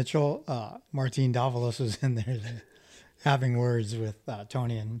and Mitchell, Martin Davalos was in there having words with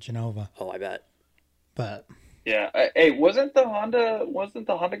Tony and Genova. Oh, I bet. But Yeah. Hey, wasn't the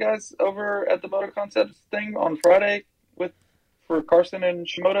Honda guys over at the Moto Concepts thing on Friday for Carson and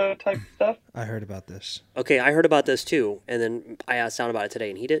Shimoda type stuff? I heard about this. Okay, I heard about this too, and then I asked Sound about it today,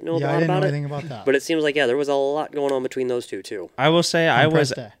 and he didn't know yeah, a I lot didn't know about anything it. about that. But it seems like there was a lot going on between those two too. I will say I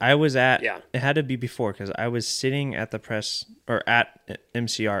was press day. at Yeah. It had to be before because I was sitting at the press or at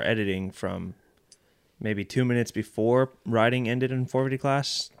MCR editing from maybe 2 minutes before riding ended in 450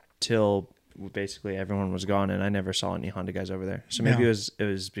 class till basically everyone was gone, and I never saw any Honda guys over there. So maybe No. it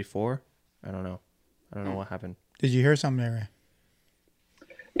was before. I don't know what happened. Did you hear something, Ray?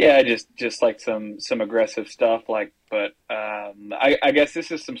 Yeah, just like some aggressive stuff. But I guess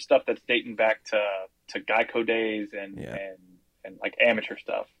this is some stuff that's dating back to Geico days and like amateur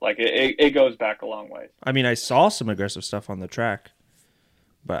stuff. Like it goes back a long way. I mean, I saw some aggressive stuff on the track,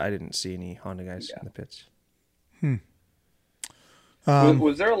 but I didn't see any Honda guys in the pits.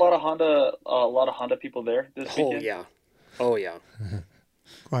 Was there a lot of Honda people there this weekend? Oh yeah.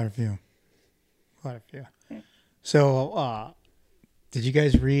 Quite a few. So, did you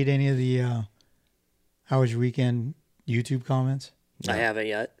guys read any of the How Was Your Weekend YouTube comments? I haven't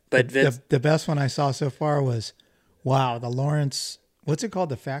yet, but Vince, The best one I saw so far was, wow, the Lawrence, what's it called?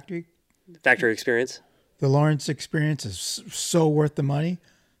 The factory experience. The Lawrence experience is so worth the money.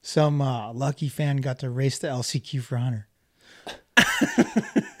 Some lucky fan got to race the LCQ for Hunter.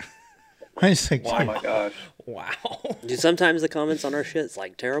 I was like, Oh my gosh. Wow. Dude, sometimes the comments on our shit's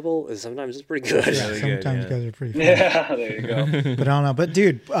like terrible, and sometimes it's pretty good. yeah, really sometimes good, guys are pretty funny. Yeah, there you go. But I don't know. But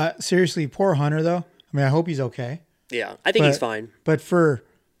dude, seriously, poor Hunter though. I mean, I hope he's okay. Yeah, I think he's fine. But for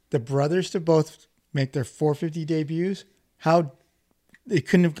the brothers to both make their 450 debuts, how it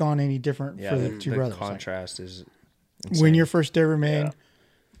couldn't have gone any different for the two brothers. Contrast is Win your first ever main.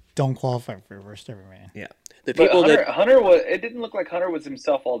 Don't qualify for your first ever main. Yeah. The But people that Hunter was. It didn't look like Hunter was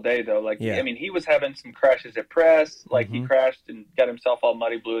himself all day though. Like Yeah. I mean, he was having some crashes at press. Like he crashed and got himself all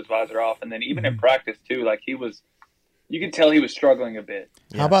muddy, blew his visor off, and then even in practice too. Like he was. You could tell he was struggling a bit.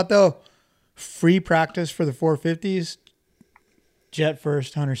 How about though? Free practice for the 450s. Jet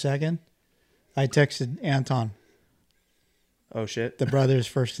first, Hunter second. I texted Anton. Oh shit. The brothers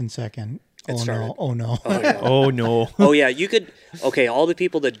first and second. It started. No! Oh no! Oh, yeah. Oh no. Oh yeah, you could. Okay, all the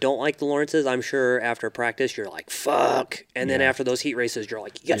people that don't like the Lawrences, I'm sure after practice you're like fuck, and then after those heat races you're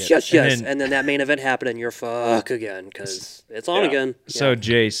like yes, yes, yes, and then that main event happened and you're fuck again because it's on again. So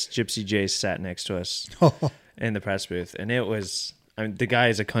Gypsy Jace sat next to us in the press booth, and it was. I mean, the guy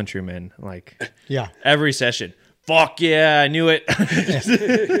is a countryman. Like Yeah. every session. Fuck yeah, I knew it. He's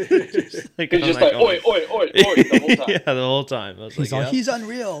just like, oi, oi, oi, oi, the whole time. Yeah, the whole time. I was He's like, all, he's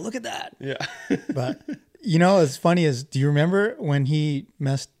unreal. Look at that. yeah. But you know, as funny as, do you remember when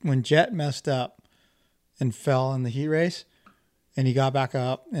Jet messed up and fell in the heat race and he got back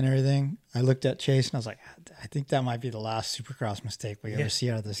up and everything? I looked at Chase and I was like, I think that might be the last Supercross mistake we ever see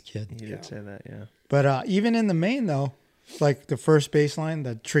out of this kid. You did say that, yeah. But even in the main though, like the first baseline,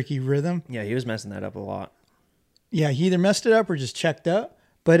 the tricky rhythm. Yeah, he was messing that up a lot. Yeah, he either messed it up or just checked up.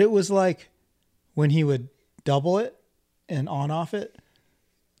 But it was like when he would double it and on off it,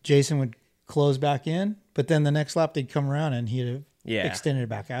 Jason would close back in. But then the next lap they'd come around and he'd have extended it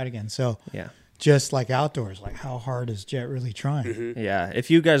back out again. So just like outdoors, like how hard is Jet really trying? Mm-hmm. Yeah, if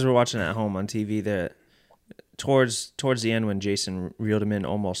you guys were watching at home on TV, towards the end when Jason reeled him in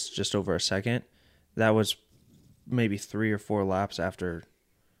almost just over a second, that was maybe 3 or 4 laps after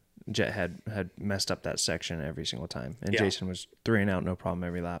Jet had messed up that section every single time, and Jason was 3 and out, no problem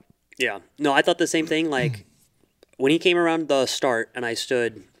every lap. Yeah, no, I thought the same thing. Like when he came around the start, and I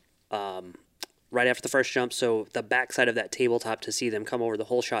stood right after the first jump, so the backside of that tabletop to see them come over the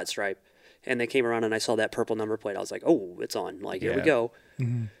whole shot stripe, and they came around, and I saw that purple number plate. I was like, oh, it's on. Like here we go.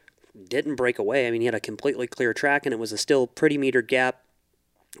 Mm-hmm. Didn't break away. I mean, he had a completely clear track, and it was a still pretty metered gap.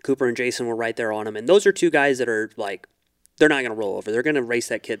 Cooper and Jason were right there on him, and those are two guys that are like. They're not going to roll over. They're going to race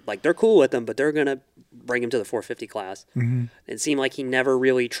that kid. Like, they're cool with him, but they're going to bring him to the 450 class. Mm-hmm. It seemed like he never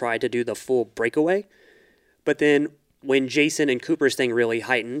really tried to do the full breakaway. But then when Jason and Cooper's thing really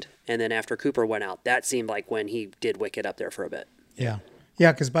heightened, and then after Cooper went out, that seemed like when he did wicket up there for a bit. Yeah.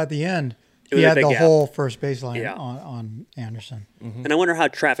 Yeah, because by the end, It was he a had big the gap. whole first baseline Yeah. on Anderson. Mm-hmm. And I wonder how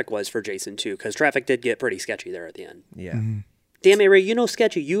traffic was for Jason, too, because traffic did get pretty sketchy there at the end. Yeah. Mm-hmm. Damn, A-Ray, you know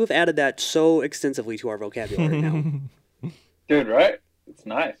sketchy. You have added that so extensively to our vocabulary now. Dude, right? It's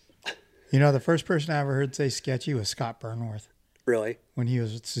nice. You know, the first person I ever heard say sketchy was Scott Burnworth Really? when he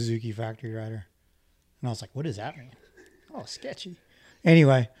was a Suzuki factory rider. And I was like, what does that mean? Oh, sketchy.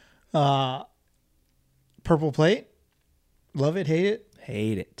 Anyway, purple plate. Love it, hate it?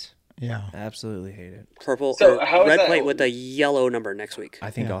 Hate it. Yeah. Absolutely hate it. Purple So or how is red that- plate with a yellow number next week.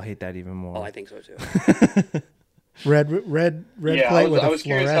 I think I'll hate that even more. Oh, I think so, too. Red Yeah, plate I with a was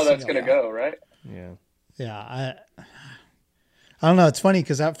curious how that's going to fluorescent. go, right? Yeah. Yeah, I don't know. It's funny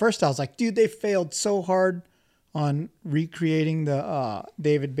because at first I was like, dude, they failed so hard on recreating the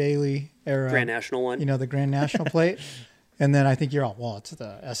David Bailey era. Grand National one. You know, the Grand National plate. And then I think you're all, well, it's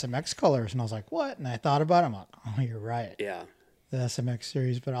the SMX colors. And I was like, what? And I thought about it. I'm like, oh, you're right. Yeah. The SMX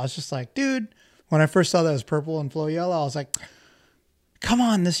series. But I was just like, dude, when I first saw that it was purple and flow yellow, I was like, come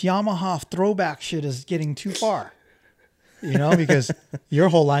on, this Yamaha throwback shit is getting too far. You know, because your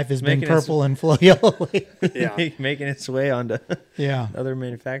whole life has been Making us- purple and flow yellow. Yeah. Making its way onto Yeah. other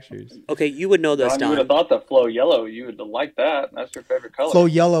manufacturers. Okay, you would know this, Don, you would Don. have thought the flow yellow, you would have liked that. That's your favorite color. Flow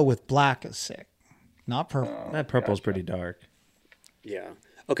yellow with black is sick. Not purple. That purple's pretty dark. Yeah.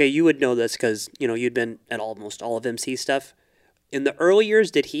 Okay, you would know this because, you know, you'd been at almost all of MC stuff. In the early years,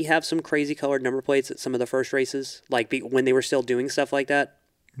 did he have some crazy colored number plates at some of the first races? Like when they were still doing stuff like that?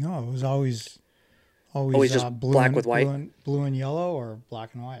 No, it was always Always just blue black and, with white? blue and yellow or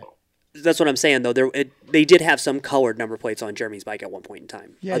black and white. That's what I'm saying, though. They did have some colored number plates on Jeremy's bike at one point in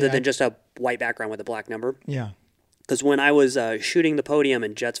time, Yeah, other yeah. than just a white background with a black number. Yeah. Because when I was shooting the podium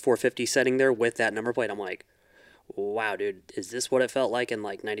and Jet's 450 setting there with that number plate, I'm like, wow, dude, is this what it felt like in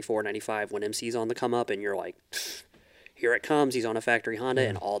like 94, 95 when MC's on the come up and you're like, here it comes, he's on a factory Honda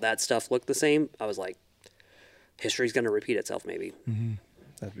and all that stuff looked the same? I was like, history's going to repeat itself maybe. Mm-hmm.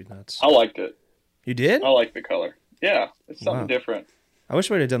 That'd be nuts. I liked it. You did? I like the color. Yeah, it's something Wow. different. I wish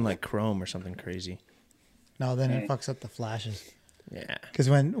we'd have done like chrome or something crazy. No, then it fucks up the flashes. Yeah. Because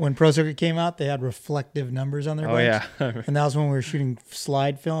when Pro Circuit came out, they had reflective numbers on their Oh, bikes. yeah. And that was when we were shooting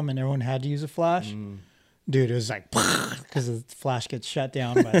slide film and everyone had to use a flash. Dude, it was like, because the flash gets shut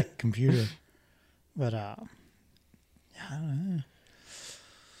down by the computer. But, yeah, I don't know.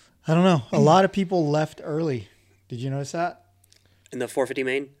 I don't know. A lot of people left early. Did you notice that? In the 450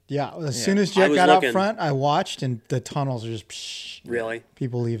 main? Yeah. As soon as Jet was got looking. out front, I watched, and the tunnels are just psh, Really?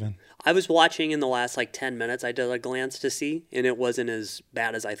 people leaving. I was watching in the last 10 minutes. I did a glance to see, and it wasn't as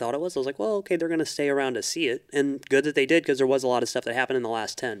bad as I thought it was. I was like, well, okay, they're going to stay around to see it. And good that they did, because there was a lot of stuff that happened in the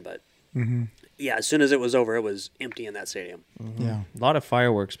last 10. But yeah, as soon as it was over, it was empty in that stadium. Yeah. A lot of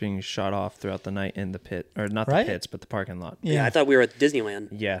fireworks being shot off throughout the night in the pit, or not the Right? pits, but the parking lot. Yeah, I thought we were at Disneyland.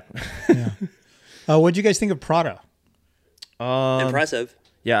 Yeah. Yeah. What'd you guys think of Prado? Impressive.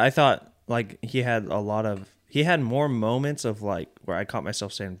 Yeah, I thought he had more moments of where I caught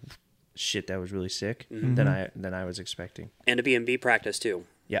myself saying, "Shit, that was really sick," than I was expecting. And a B&B practice, too.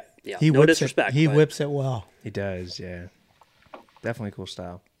 Yeah, Yeah, He no whips disrespect. It. He but whips it well. he does. Yeah, definitely cool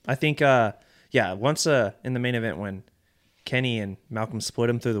style. I think. Once in the main event when Kenny and Malcolm split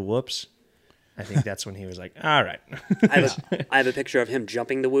him through the whoops, I think that's when he was like, "All right." I have a picture of him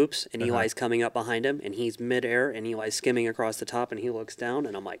jumping the whoops, and Eli's coming up behind him, and he's midair, and Eli's skimming across the top, and he looks down,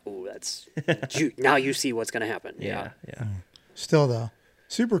 and I'm like, "Ooh, that's now you see what's going to happen." Yeah. Still, though,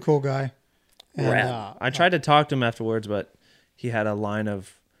 super cool guy. And, Rad. I tried to talk to him afterwards, but he had a line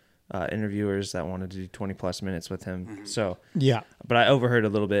of interviewers that wanted to do 20 plus minutes with him. So yeah. but I overheard a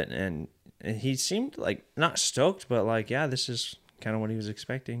little bit, and he seemed not stoked, but this is kind of what he was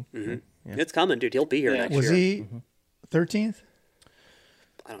expecting. Yeah. It's coming, dude. He'll be here next Was year. he 13th?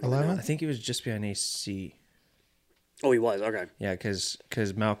 I don't know. 11th? I think he was just behind AC. Oh, he was. Okay. Yeah, because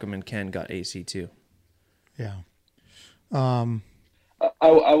Malcolm and Ken got AC too. Yeah. I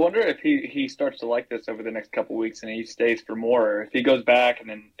wonder if he starts to like this over the next couple of weeks and he stays for more, or if he goes back and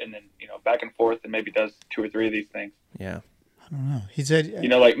then back and forth and maybe does 2 or 3 of these things. Yeah. I don't know. He said,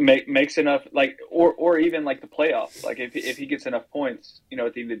 Makes enough, or even the playoffs. If he gets enough points,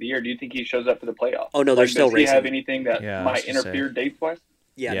 at the end of the year, do you think he shows up for the playoffs? Oh no, they're still does racing. Does he have anything that Yeah, I was might gonna interfere dates wise?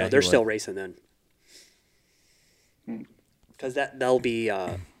 Yeah, Yeah, no, they're he still would. racing then. Because that'll be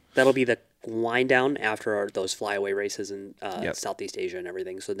the wind down after those flyaway races in Southeast Asia and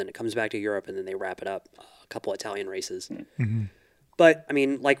everything. So then it comes back to Europe, and then they wrap it up. A couple Italian races. But I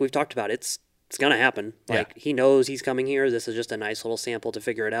mean, like we've talked about, it's gonna happen. He knows he's coming here. This is just a nice little sample to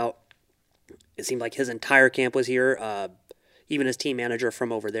figure it out. It seemed like his entire camp was here. Even his team manager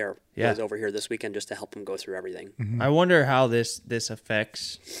from over there was over here this weekend just to help him go through everything. I wonder how this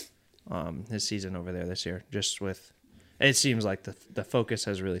affects his season over there this year. Just with, it seems like the focus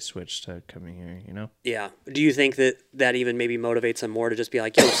has really switched to coming here. Yeah. Do you think that even maybe motivates him more to just be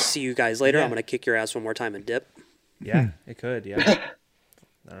like, yo, see you guys later. I'm going to kick your ass one more time and dip? Yeah, it could. Yeah.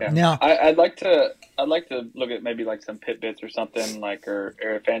 Now, I'd like to look at maybe some pit bits or something or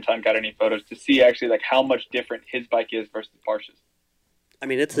if Anton got any photos to see actually how much different his bike is versus Parsh's. I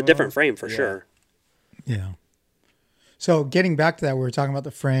mean, it's a different frame for sure. yeah. So getting back to that, we were talking about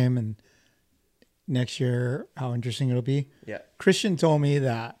the frame and next year, how interesting it'll be. Yeah. Christian told me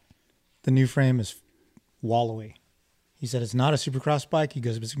that the new frame is wallowy. He said it's not a Supercross bike. He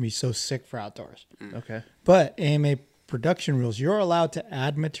goes, it's going to be so sick for outdoors. Okay. But AMA production rules, you're allowed to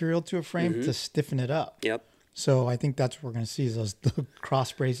add material to a frame to stiffen it up. Yep. So I think that's what we're going to see is the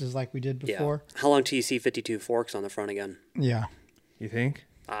cross braces like we did before. Yeah. How long till you see 52 forks on the front again? Yeah. You think?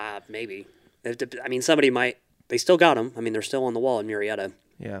 Maybe. I mean, somebody might. They still got them. I mean, they're still on the wall in Murrieta.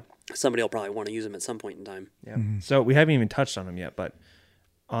 Yeah. Somebody will probably want to use them at some point in time. Yeah. So we haven't even touched on them yet, but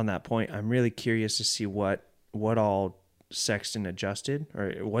on that point, I'm really curious to see what all Sexton adjusted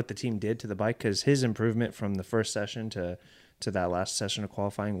or what the team did to the bike, because his improvement from the first session to that last session of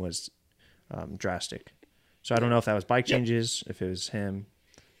qualifying was drastic. So I don't know if that was bike changes, if it was him,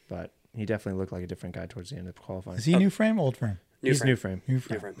 but he definitely looked like a different guy towards the end of qualifying. Is he new frame, old frame? New frame. New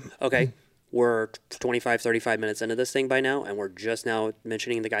frame. Okay. We're 25, 35 minutes into this thing by now, and we're just now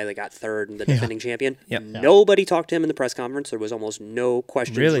mentioning the guy that got third and the defending champion. Yep. Nobody talked to him in the press conference. There was almost no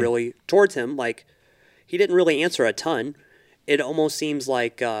questions really towards him. He didn't really answer a ton. It almost seems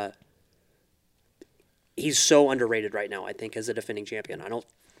like he's so underrated right now, I think, as a defending champion. I don't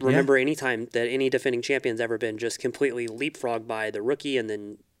remember any time that any defending champion's ever been just completely leapfrogged by the rookie and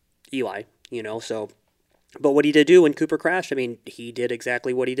then Eli, so... But what he did do when Cooper crashed, I mean, he did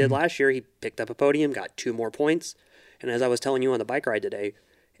exactly what he did last year. He picked up a podium, got 2 more points. And as I was telling you on the bike ride today,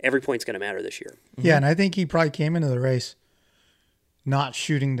 every point's going to matter this year. Yeah, and I think he probably came into the race not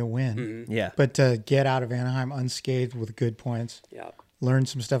shooting to win, Yeah. but to get out of Anaheim unscathed with good points, Yeah. learn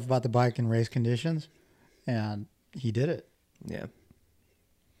some stuff about the bike and race conditions, and he did it. Yeah.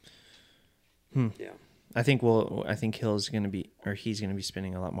 Yeah. I think Hill's going to be, or he's going to be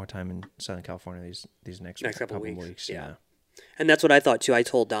spending a lot more time in Southern California these next Couple couple weeks. weeks. Yeah. And that's what I thought too. I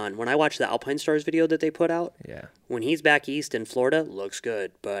told Don when I watched the Alpine Stars video that they put out. Yeah. When he's back east in Florida, looks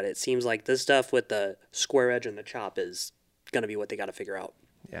good, but it seems like this stuff with the square edge and the chop is going to be what they got to figure out.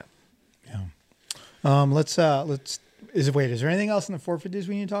 Yeah. Let's is there anything else in the 450s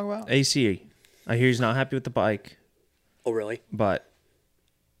we need to talk about? AC. I hear he's not happy with the bike, Oh, really? but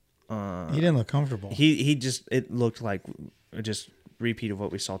He didn't look comfortable. he just, it looked like just repeat of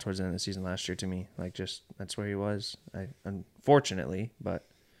what we saw towards the end of the season last year to me. Like, just that's where he was. Unfortunately, but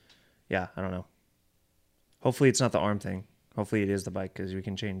yeah, I don't know. Hopefully it's not the arm thing. Hopefully it is the bike, because we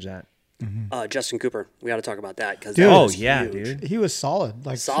can change that. Justin Cooper, we got to talk about that because Dude, dude. He was solid,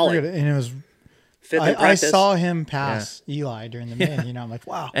 like Solid. super good, and it was. fifth in I practice. saw him pass Eli during the main. You know, I'm like,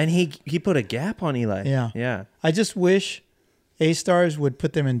 wow. And he put a gap on Eli. Yeah. I just wish A-Stars would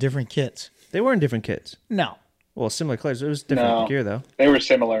put them in different kits. They were in different kits. No, Well, similar colors. It was different gear though. They were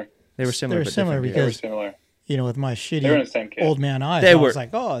similar. They were similar. They were similar different They were because similar. you know, with my They were in the shitty same kit. old man eyes, They I were- was like,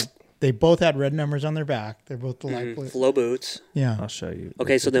 oh, they both had red numbers on their back. They're both the light blue. Flow boots. Yeah, I'll show you.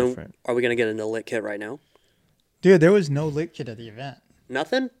 Okay, so then Different. are we going to get into lit kit right now? dude, there was no lit kit at the event.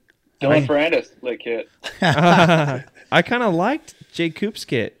 Nothing? Dylan Ferrandis lit kit. I kind of liked Jay Coop's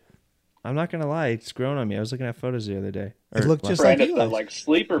kit. I'm not gonna lie, it's grown on me. I was looking at photos the other day. It looked just last- like Ferrandis, the Eli's. like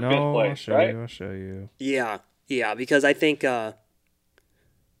sleeper fifth No, I'll place, show right? you. I'll show you. Yeah, because I think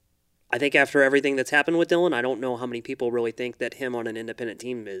after everything that's happened with Dylan, I don't know how many people really think that him on an independent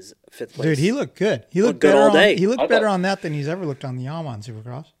team is fifth place. Dude, he looked good. He looked good better all day. He looked I better thought- on that than he's ever looked on the Yamaha on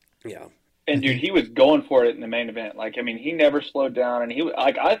Supercross. Yeah. And dude, he was going for it in the main event. Like, I mean, he never slowed down, and he was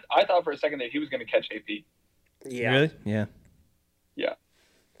like, I thought for a second that he was going to catch AP. Yeah. Really? Yeah. Yeah.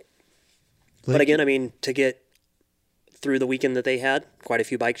 But again, I mean, to get through the weekend that they had, quite a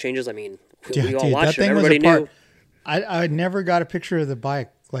few bike changes. I mean, we all watched it. Everybody knew. I never got a picture of the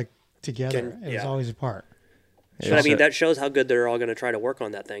bike like together. It was yeah. always apart. But I mean, that shows how good they're all going to try to work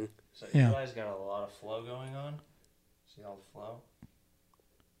on that thing. So Yeah. Eli's got a lot of flow going on. See all the flow?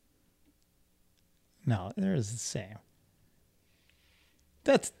 No, they're the same.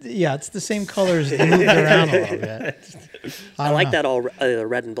 It's the same colors moved around a little bit. I don't like know. that all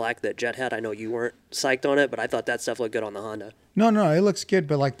red and black that Jet had. I know you weren't psyched on it, but I thought that stuff looked good on the Honda. No, it looks good,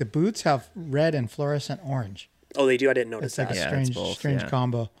 but like the boots have red and fluorescent orange. Oh, they do? I didn't notice It's like that. a Yeah, it's strange, both, yeah.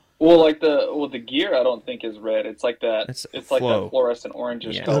 combo. Well, like the gear, I don't think is red. It's like that. It's It's like flow. that fluorescent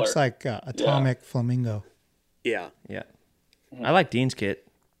orangish Yeah. It color. looks like atomic flamingo. Yeah. Yeah. I like Dean's kit.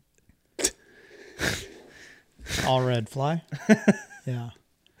 All red fly. Yeah.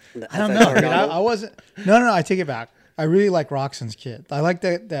 The I don't FX know. Dude, Argano. I wasn't. No. I take it back. I really like Roxon's kit. I like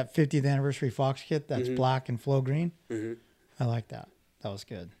that 50th anniversary Fox kit. That's black and flow green. I like that. That was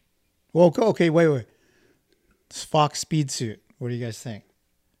good. Well, okay. Wait. This Fox speed suit. What do you guys think?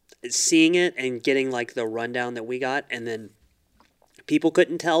 Seeing it and getting like the rundown that we got, and then people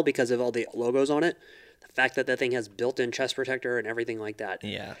couldn't tell because of all the logos on it. The fact that thing has built-in chest protector and everything like that.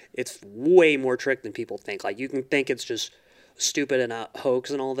 Yeah. It's way more trick than people think. Like, you can think it's just stupid and a hoax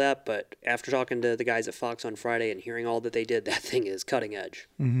and all that, but after talking to the guys at Fox on Friday and hearing all that they did, that thing is cutting edge.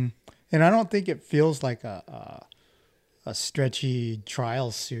 And I don't think it feels like a stretchy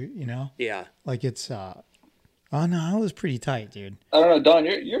trial suit. You know, Yeah. like it's. Oh no, it was pretty tight, dude. I don't know, Don.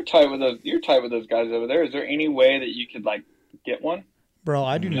 You're tight with those. You're tight with those guys over there. Is there any way that you could like get one? Bro,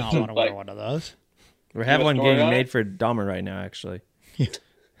 I do not want to wear Like- one of those. We have a one story getting on it? made for Dahmer right now, actually.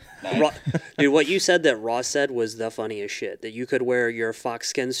 Dude, what you said that Ross said was the funniest shit. That you could wear your Fox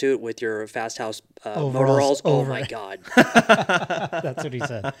skin suit with your Fast House Overalls motoralls. Oh over my it. God. That's what he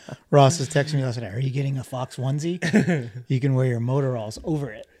said. Ross was texting me last night. Are you getting a Fox onesie? You can wear your motoralls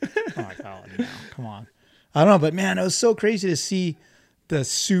over it. I'm like, oh no, come on. I don't know, but man, it was so crazy to see the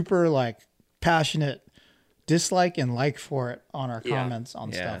super like passionate dislike and like for it on our Yeah. comments on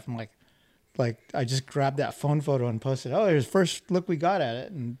Yeah. stuff. I'm like I just grabbed that phone photo and posted. Oh, here's the first look we got at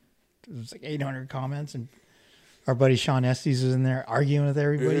it, and it was like 800 comments, and our buddy Sean Estes was in there arguing with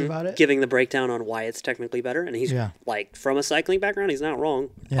everybody about it. Giving the breakdown on why it's technically better. And he's Yeah. like, from a cycling background, he's not wrong.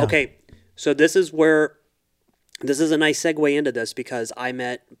 Yeah. Okay, so this is a nice segue into this because I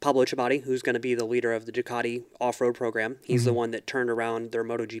met Pablo Chabati, who's going to be the leader of the Ducati off-road program. He's the one that turned around their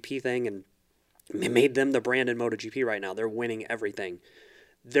MotoGP thing and made them the brand in MotoGP right now. They're winning everything.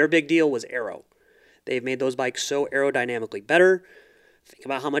 Their big deal was aero. They've made those bikes so aerodynamically better. Think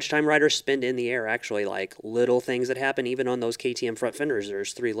about how much time riders spend in the air, actually, like little things that happen even on those KTM front fenders.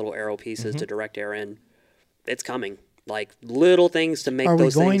 There's 3 little aero pieces to direct air in. It's coming. Like little things to make Are we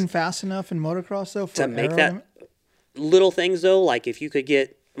those going things. fast enough in motocross though for To make aerodynamic? that little things though, like if you could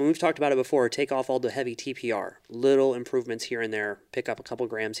get, we've talked about it before, take off all the heavy TPR, little improvements here and there, pick up a couple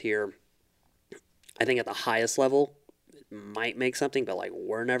grams here. I think at the highest level, might make something, but like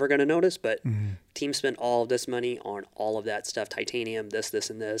we're never going to notice. But teams spent all of this money on all of that stuff, titanium, this,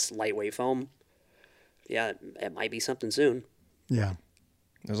 and this, lightweight foam. Yeah, it might be something soon. Yeah.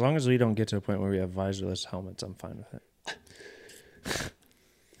 As long as we don't get to a point where we have visorless helmets, I'm fine with it.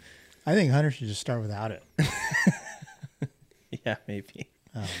 I think Hunter should just start without it. Yeah, maybe.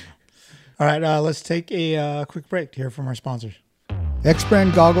 All right, let's take a quick break to hear from our sponsors.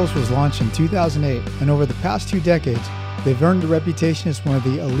 X-Brand Goggles was launched in 2008, and over the past 2 decades, they've earned a reputation as one of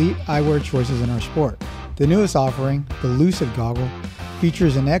the elite eyewear choices in our sport. The newest offering, the Lucid Goggle,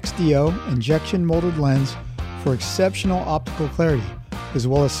 features an XDO injection molded lens for exceptional optical clarity, as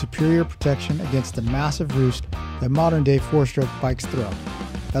well as superior protection against the massive roost that modern-day 4-stroke bikes throw.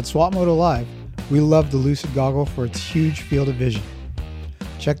 At Swap Moto Live, we love the Lucid Goggle for its huge field of vision.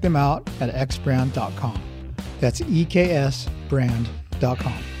 Check them out at xbrand.com. That's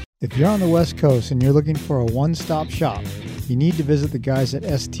EKSbrand.com. If you're on the West Coast and you're looking for a one-stop shop, you need to visit the guys at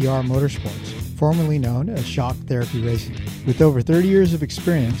STR Motorsports, formerly known as Shock Therapy Racing. With over 30 years of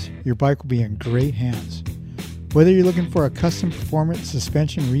experience, your bike will be in great hands. Whether you're looking for a custom performance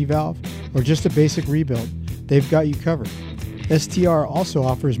suspension revalve or just a basic rebuild, they've got you covered. STR also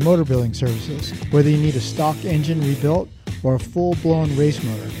offers motor building services. Whether you need a stock engine rebuilt or a full-blown race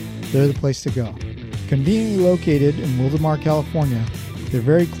motor, they're the place to go. Conveniently located in Wildomar, California, they're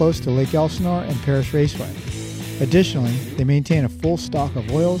very close to Lake Elsinore and Paris Raceway. Additionally, they maintain a full stock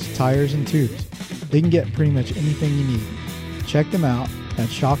of oils, tires, and tubes. They can get pretty much anything you need. Check them out at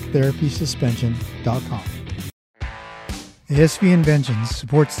shocktherapysuspension.com. ASV Inventions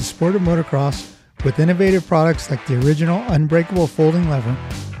supports the sport of motocross with innovative products like the original unbreakable folding lever,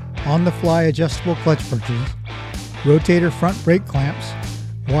 on-the-fly adjustable clutch perches, rotator front brake clamps,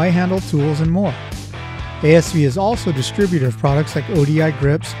 Y-handle tools, and more. ASV is also a distributor of products like ODI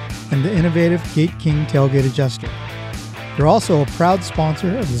grips and the innovative Gate King tailgate adjuster. They're also a proud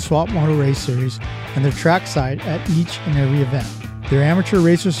sponsor of the Swap Moto Race Series and their trackside at each and every event. Their amateur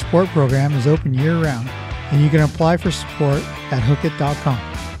racer support program is open year-round, and you can apply for support at hookit.com.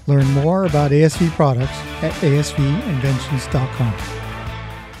 Learn more about ASV products at asvinventions.com.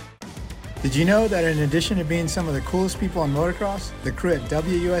 Did you know that in addition to being some of the coolest people in motocross, the crew at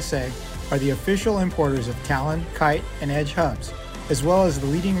WUSA are the official importers of Talon, Kite, and Edge hubs, as well as the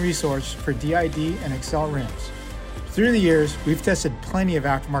leading resource for DID and Excel rims. Through the years, we've tested plenty of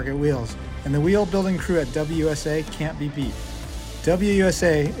aftermarket wheels, and the wheel building crew at WUSA can't be beat.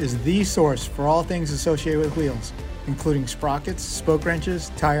 WUSA is the source for all things associated with wheels, including sprockets, spoke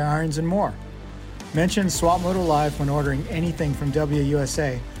wrenches, tire irons, and more. Mention Swap Moto Live when ordering anything from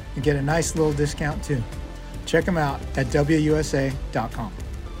WUSA and get a nice little discount too. Check them out at WUSA.com.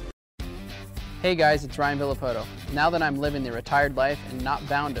 Hey guys, it's Ryan Villapoto. Now that I'm living the retired life and not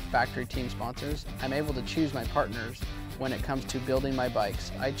bound to factory team sponsors, I'm able to choose my partners when it comes to building my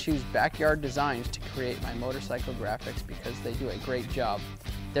bikes. I choose Backyard Designs to create my motorcycle graphics because they do a great job.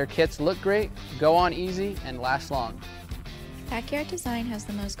 Their kits look great, go on easy, and last long. Backyard Design has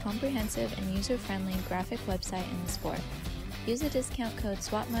the most comprehensive and user-friendly graphic website in the sport. Use the discount code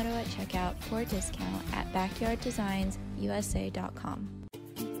SWAPMOTO at checkout for a discount at backyarddesignsusa.com.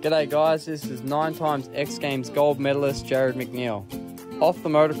 G'day guys, this is 9 times X Games gold medalist Jared McNeil. Off the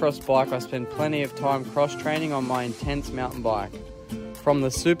motocross bike, I spend plenty of time cross-training on my intense mountain bike. From the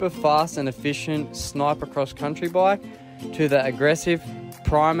super fast and efficient Sniper cross-country bike to the aggressive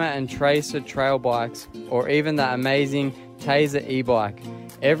Primer and Tracer trail bikes, or even the amazing Taser e-bike.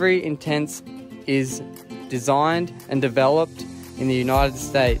 Every intense is designed and developed in the United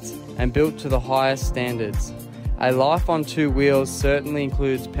States and built to the highest standards. A life on 2 wheels certainly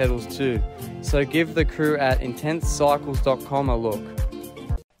includes pedals too, so give the crew at intensecycles.com a look.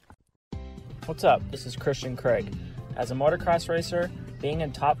 What's up? This is Christian Craig. As a motocross racer, being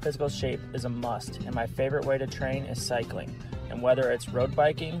in top physical shape is a must, and my favorite way to train is cycling. And whether it's road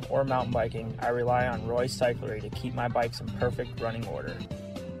biking or mountain biking, I rely on Roy Cyclery to keep my bikes in perfect running order.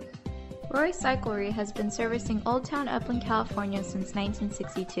 Roy Cyclery has been servicing Old Town Upland, California since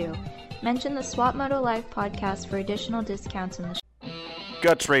 1962. Mention the Swap Moto Live podcast for additional discounts in the show.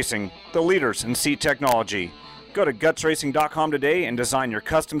 Guts Racing, the leaders in seat technology. Go to gutsracing.com today and design your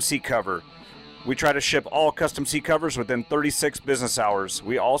custom seat cover. We try to ship all custom seat covers within 36 business hours.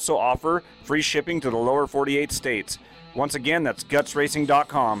 We also offer free shipping to the lower 48 states. Once again, that's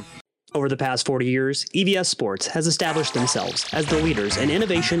gutsracing.com. Over the past 40 years, EVS Sports has established themselves as the leaders in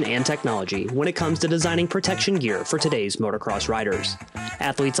innovation and technology when it comes to designing protection gear for today's motocross riders.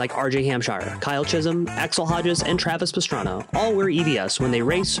 Athletes like RJ Hampshire, Kyle Chisholm, Axel Hodges, and Travis Pastrana all wear EVS when they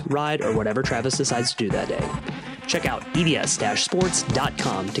race, ride, or whatever Travis decides to do that day. Check out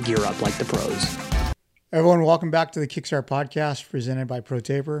evs-sports.com to gear up like the pros. Everyone, welcome back to the Kickstart podcast presented by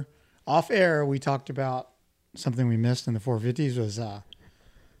ProTaper. Off air, we talked about something we missed in the 450s was Dylan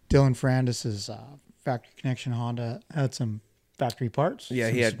Ferrandis' Factory Connection Honda had some factory parts. Yeah,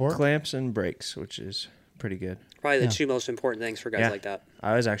 some he had support. clamps and brakes, which is pretty good. Probably the two most important things for guys like that.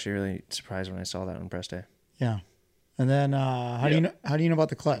 I was actually really surprised when I saw that on press day. Yeah. And then how do you know about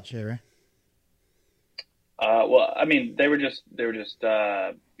the clutch, Ray? Well, I mean, they were just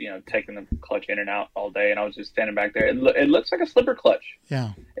taking the clutch in and out all day, and I was just standing back there. It looks like a slipper clutch.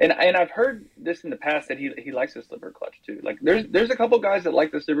 Yeah. And I've heard this in the past that he likes the slipper clutch too. Like there's a couple guys that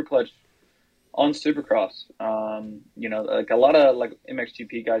like the slipper clutch on Supercross. Like a lot of like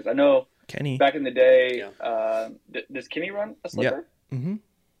MXGP guys. I know Kenny back in the day. Does Kenny run a slipper? Yep. Mm-hmm.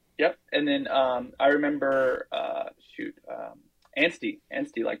 Yep. And then I remember Anstie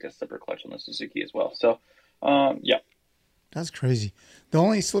liked a slipper clutch on the Suzuki as well. So yeah. That's crazy. The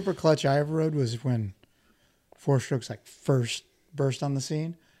only slipper clutch I ever rode was when Four Strokes like first burst on the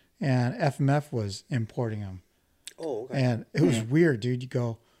scene, and FMF was importing them. Oh, okay. And it was weird, dude. You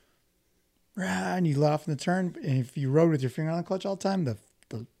go, rah, and you let off in the turn, and if you rode with your finger on the clutch all the time, the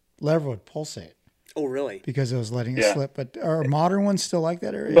lever would pulsate Oh, really? because it was letting it slip. But are modern ones still like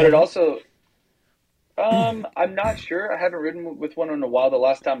that area? But it also, I'm not sure. I haven't ridden with one in a while. The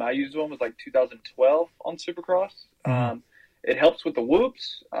last time I used one was like 2012 on Supercross. It helps with the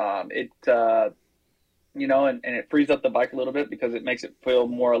whoops. And it frees up the bike a little bit because it makes it feel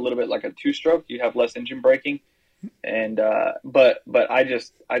more a little bit like a two-stroke. You have less engine braking, and but I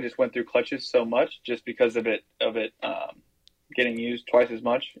just went through clutches so much just because of it getting used twice as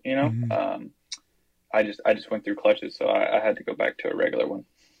much. I just went through clutches, so I had to go back to a regular one.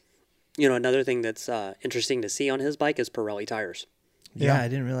 Another thing that's interesting to see on his bike is Pirelli tires. Yeah, I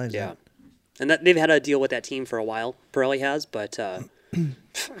didn't realize that. And they've had a deal with that team for a while. Pirelli has, but I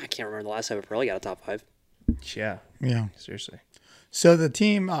can't remember the last time Pirelli got a top 5. Yeah. Yeah. Seriously. So the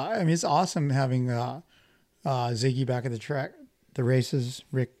team, it's awesome having Ziggy back at the track, the races,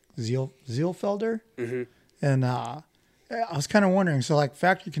 Rick Zielfelder. Mm-hmm. And I was kind of wondering, so like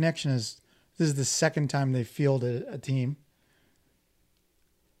Factory Connection this is the second time they fielded a team.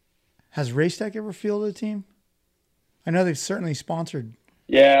 Has Racetech ever fielded a team? I know they've certainly sponsored.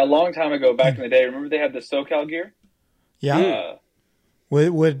 Yeah, a long time ago, back in the day. Remember they had the SoCal gear? Yeah.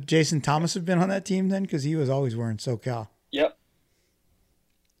 Would Jason Thomas have been on that team then? Because he was always wearing SoCal. Yep.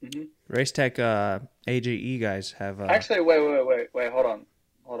 Mm-hmm. Racetech AJE guys have. Actually, wait. Hold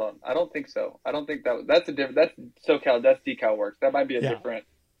on. I don't think so. I don't think that's a different. That's SoCal. That's Decal Works. That might be a different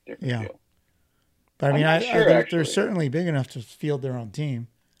deal. But I mean, I think they're certainly big enough to field their own team.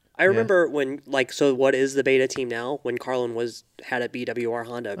 I remember when, what is the beta team now? When Carlin had a BWR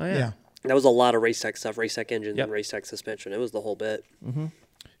Honda. Oh, yeah. That was a lot of Racetech stuff, Racetech engines and Racetech suspension. It was the whole bit. Mm-hmm.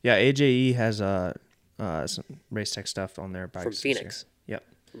 Yeah, AJE has some Racetech stuff on their bikes. From Phoenix. Yep.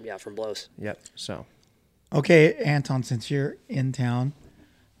 Yeah, from Blows. Yep, so. Okay, Anton, since you're in town,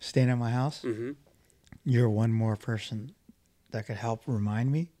 staying at my house, you're one more person that could help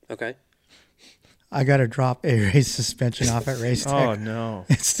remind me. Okay. I got to drop a race suspension off at Racetech. Oh, no.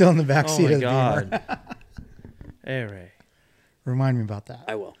 It's still in the back seat of the Beamer. Hey, Ray. Remind me about that.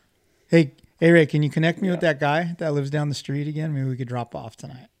 I will. Hey, Ray, can you connect me with that guy that lives down the street again? Maybe we could drop off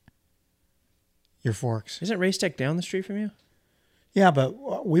tonight. Your forks. Isn't Racetech down the street from you? Yeah,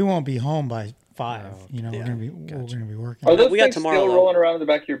 but we won't be home by 5. Oh, we're gonna be working. Are those we got things tomorrow, still though. rolling around in the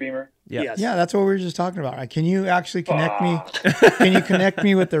back of your Beamer? Yeah. Yes. Yeah, that's what we were just talking about. Can you actually connect me? Can you connect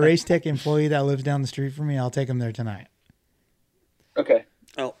me with the Racetech employee that lives down the street from me? I'll take him there tonight. Okay.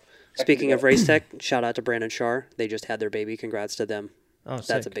 Oh, speaking of Racetech, shout out to Brandon Shar. They just had their baby. Congrats to them. Oh,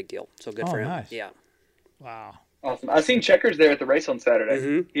 That's a big deal. So good for him. Nice. Yeah. Wow. Awesome. I seen Checkers there at the race on Saturday.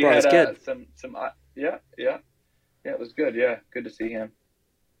 Mm-hmm. He Brought his had kid. some yeah, it was good. Yeah, good to see him.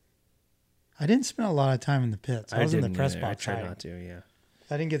 I didn't spend a lot of time in the pits. I was in the press I box. try not to, yeah.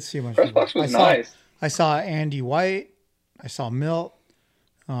 I didn't get to see much. Press box was nice. I saw Andy White. I saw Milt.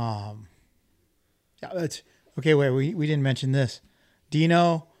 Yeah, that's okay. Wait, we didn't mention this.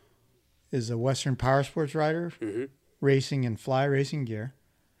 Dino is a Western Power Sports rider, racing in fly racing gear.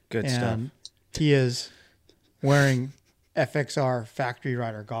 Good stuff. He is wearing FXR factory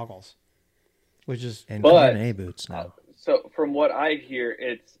rider goggles, which is And But- A boots now. So from what I hear,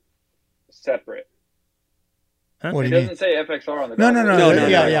 it's separate. Huh? What It do you mean? doesn't say FXR on the No. goggles.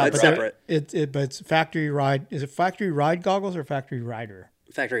 Yeah. It's but separate. But it's factory ride. Is it factory ride goggles or factory rider?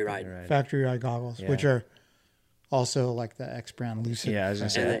 Factory ride. Right. Factory ride goggles, Yeah. which are also like the X brand Lucid. Yeah, I was going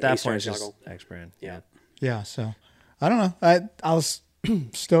to say, And at the that Eastern point, it's just goggle. X brand. Yeah. Yeah. So I don't know. I was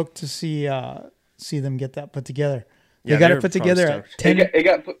stoked to see them get that put together. They Yeah, got they it were put probably together at stoked. 10, It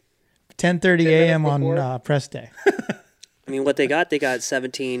got put, 10:30 a.m. on press day. I mean, what they got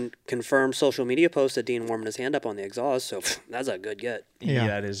 17 confirmed social media posts of Dean warming his hand up on the exhaust, so that's a good get. Yeah,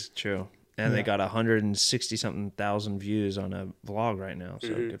 that is true. And they got 160-something thousand views on a vlog right now, so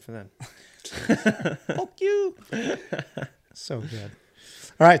good for them. Fuck you. So good.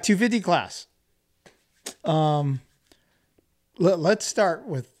 All right, 250 class. Let's start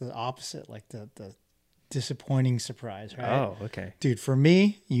with the opposite, like the disappointing surprise, right? Oh, okay. Dude, for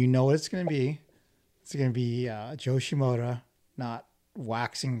me, you know what it's going to be. It's going to be Joe Shimoda not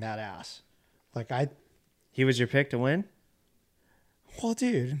waxing that ass. He was your pick to win? Well,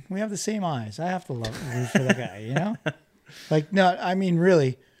 dude, we have the same eyes. I have to root for the guy, you know? No, I mean,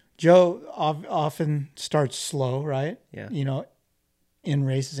 really, Joe often starts slow, right? Yeah. You know, in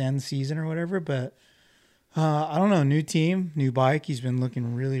races and the season or whatever, but I don't know, new team, new bike. He's been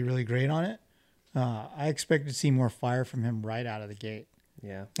looking really, really great on it. I expect to see more fire from him right out of the gate.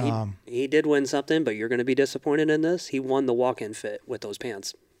 Yeah. He did win something, but you're going to be disappointed in this. He won the walk-in fit with those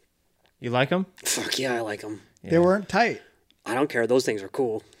pants. You like him? Fuck yeah, I like them. Yeah. They weren't tight. I don't care. Those things are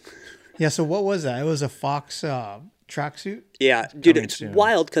cool. Yeah, so what was that? It was a Fox tracksuit? Yeah, dude, it's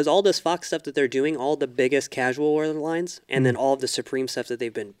wild because all this Fox stuff that they're doing, all the biggest casual wear lines, and then all of the Supreme stuff that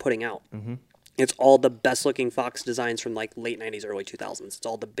they've been putting out. Mm-hmm. It's all the best-looking Fox designs from late 90s, early 2000s. It's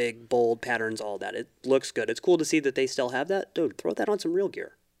all the big, bold patterns, all that. It looks good. It's cool to see that they still have that. Dude, throw that on some real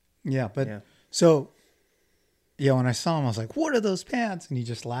gear. Yeah, but so, when I saw him, I was like, what are those pants? And he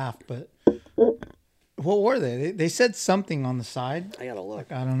just laughed, but what were they? They said something on the side. I gotta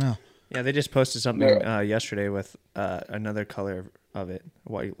look. I don't know. Yeah, they just posted something yesterday with another color of it,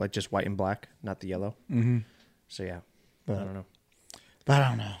 white, just white and black, not the yellow. Mm-hmm. So, but, I don't know. But I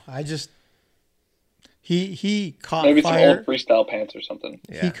don't know. I just... He caught maybe fire. Maybe some old freestyle pants or something.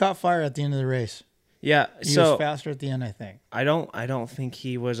 Yeah. He caught fire at the end of the race. Yeah, he was faster at the end, I think. I don't think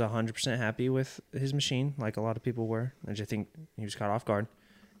he was 100% happy with his machine, like a lot of people were. I just think he was caught off guard.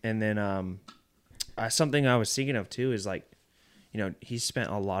 And then something I was thinking of too is he spent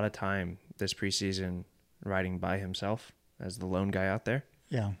a lot of time this preseason riding by himself as the lone guy out there.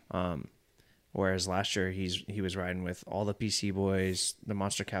 Yeah. Whereas last year he was riding with all the PC boys, the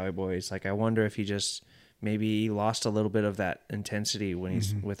Monster Cali boys. I wonder if he just maybe lost a little bit of that intensity when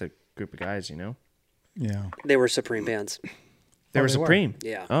he's with a group of guys, you know? Yeah. They were Supreme pants. They were Supreme?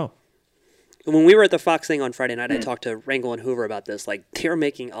 Yeah. Oh. When we were at the Fox thing on Friday night, I talked to Rangel and Hoover about this. They're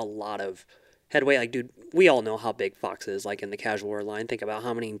making a lot of headway. Dude, we all know how big Fox is, in the casual wear line. Think about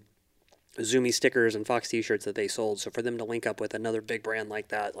how many Zoomy stickers and Fox t-shirts that they sold. So for them to link up with another big brand like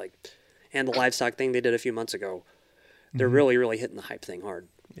that, and the livestock thing they did a few months ago, they're really, really hitting the hype thing hard.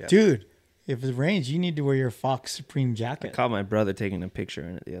 Yeah. Dude, if it rains, you need to wear your Fox Supreme jacket. I caught my brother taking a picture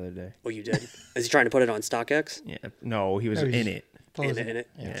in it the other day. Oh, you did? Is he trying to put it on StockX? Yeah. No, he was in it. In it?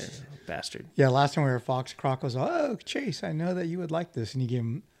 Yeah. Bastard. Yeah, last time we were at Fox, Croc was, oh, Chase, I know that you would like this. And you gave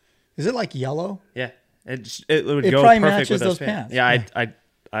him, is it yellow? Yeah. It would go probably perfect matches with those pants. Yeah,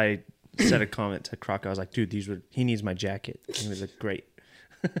 I said a comment to Croc. I was like, dude, he needs my jacket. He was like, great.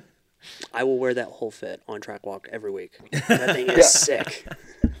 I will wear that whole fit on track walk every week. That thing is sick.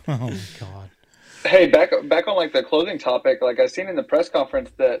 Oh, my God. Hey, back on the clothing topic, I seen in the press conference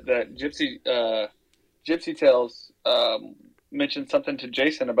that Gypsy Tales mentioned something to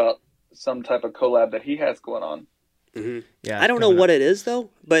Jason about some type of collab that he has going on. Mm-hmm. Yeah, I don't know what it is though,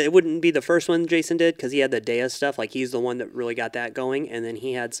 but it wouldn't be the first one Jason did because he had the Dea stuff. He's the one that really got that going, and then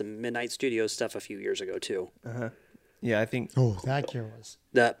he had some Midnight Studios stuff a few years ago too. Yeah, I think. Oh, that gear was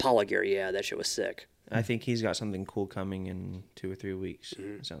the Paula gear. Yeah, that shit was sick. I think he's got something cool coming in 2 or 3 weeks.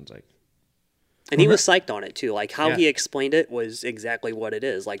 It sounds like. And he was psyched on it too. How he explained it was exactly what it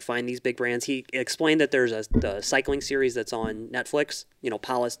is. Find these big brands. He explained that there's the cycling series that's on Netflix.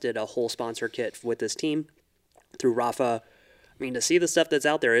 Paulus did a whole sponsor kit with this team through Rafa. I mean, to see the stuff that's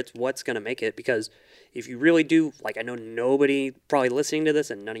out there, it's what's going to make it. Because if you really do, I know nobody probably listening to this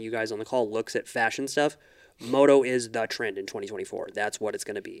and none of you guys on the call looks at fashion stuff. Moto is the trend in 2024. That's what it's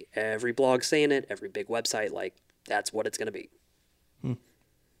going to be. Every blog's saying it. Every big website, that's what it's going to be.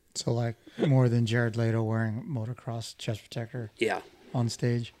 So, more than Jared Leto wearing motocross chest protector on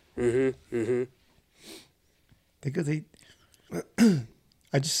stage. Mm-hmm. Mm-hmm. Because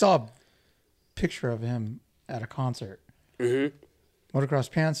I just saw a picture of him at a concert. Mm-hmm. Motocross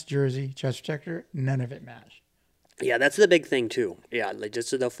pants, jersey, chest protector, none of it matched. Yeah, that's the big thing, too. Yeah,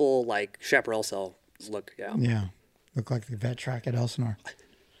 just the full, chaparral cell look, yeah. Yeah. Look like the vet track at Elsinore.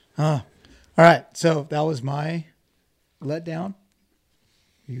 All right, so that was my letdown.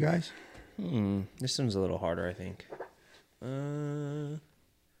 You guys? This one's a little harder, I think.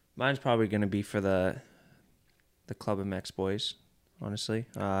 Mine's probably going to be for the Club MX boys, honestly.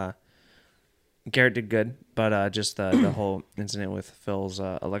 Garrett did good, but just the whole incident with Phil's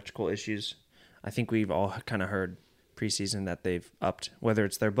electrical issues, I think we've all kind of heard preseason that they've upped, whether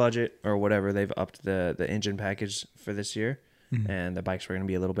it's their budget or whatever, they've upped the engine package for this year, and the bikes were going to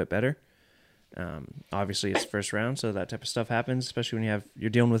be a little bit better. Obviously, it's first round, so that type of stuff happens, especially when you're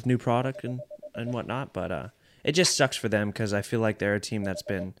dealing with new product and whatnot. But it just sucks for them because I feel like they're a team that's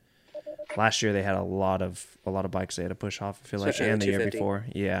been. Last year they had a lot of bikes they had to push off. I feel Especially like, and the year 250. before,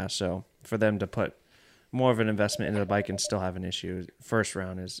 yeah. So for them to put more of an investment into the bike and still have an issue, first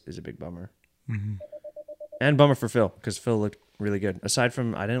round is a big bummer. And bummer for Phil because Phil looked really good. Aside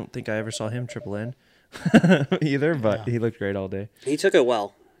from, I don't think I ever saw him triple in either, but he looked great all day. He took it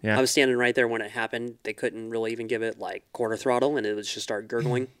well. Yeah. I was standing right there when it happened. They couldn't really even give it like quarter throttle, and it would just start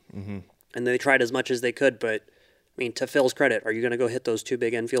gurgling. And they tried as much as they could, but I mean, to Phil's credit, are you going to go hit those two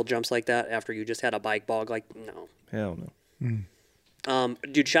big infield jumps like that after you just had a bike bog? Like, no. Hell no.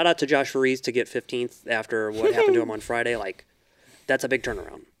 Dude, shout out to Josh Faries to get 15th after what happened to him on Friday. Like, that's a big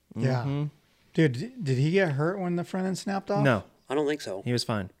turnaround. Yeah. Dude, did he get hurt when the front end snapped off? No, I don't think so. he was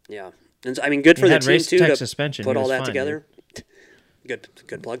fine. Yeah. And I mean, good for He the had team, race too, tech to suspension. put He all was that fine, together.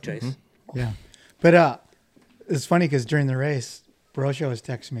 Good plug, Chase. Yeah. But it's funny because during the race, Brocho was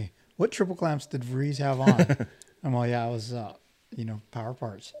texting me, what triple clamps did Vreese have on? I'm like, yeah, it was, power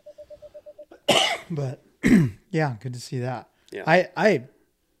parts. But, yeah, good to see that. Yeah.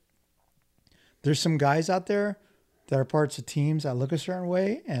 There's some guys out there that are parts of teams that look a certain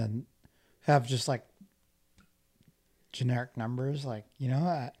way and have just, like, generic numbers. Like,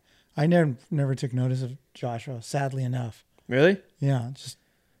 I never took notice of Joshua, sadly enough. Really? Yeah, just...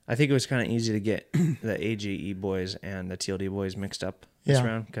 I think it was kind of easy to get the AGE boys and the TLD boys mixed up this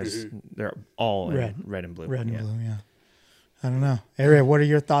round because they're all in red and blue. Red and blue, yeah. I don't know. Hey, Ray, what are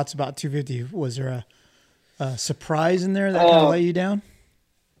your thoughts about 250? Was there a surprise in there that kind of let you down?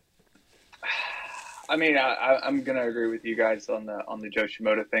 I mean, I'm gonna agree with you guys on the Joe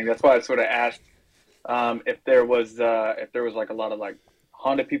Shimoda thing. That's why I sort of asked if there was like a lot of like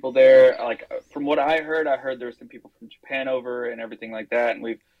Honda people there. Like from what I heard there were some people from Japan over and everything like that. And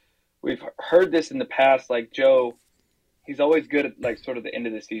we've heard this in the past. Like Joe, he's always good at like sort of the end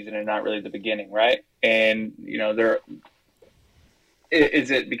of the season and not really the beginning, right? And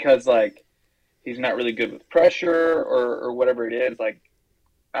is it because like he's not really good with pressure or whatever it is? Like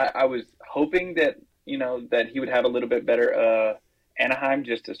I was hoping that that he would have a little bit better Anaheim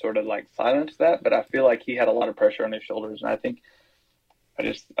just to sort of like silence that, but I feel like he had a lot of pressure on his shoulders, and I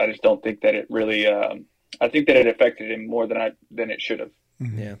just don't think that it really. I think that it affected him more than it should have.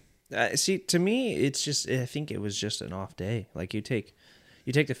 Yeah. See, to me, it's just. I think it was just an off day. Like you take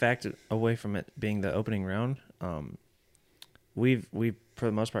the fact away from it being the opening round. We've for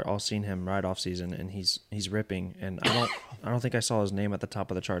the most part all seen him ride off season, and he's ripping. And I don't think I saw his name at the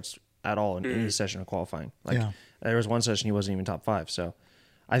top of the charts at all in any session of qualifying. Like there was one session he wasn't even top 5. So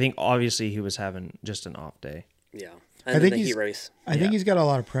I think obviously he was having just an off day. Yeah. I think heat race. I think he's got a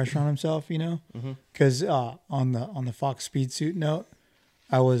lot of pressure on himself, because on the Fox Speed Suit note,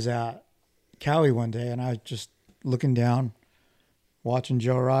 I was at Cowie one day and I was just looking down, watching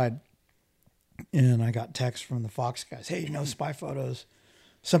Joe ride, and I got text from the Fox guys, hey, spy photos,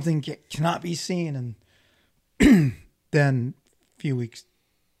 something cannot be seen. And then a few weeks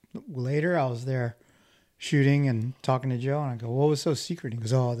later, I was there shooting and talking to Joe, and I go, what was so secret? He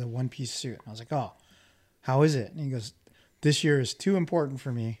goes, oh, the one-piece suit. And I was like, oh, how is it? And he goes, this year is too important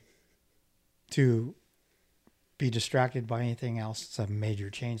for me to be distracted by anything else. It's a major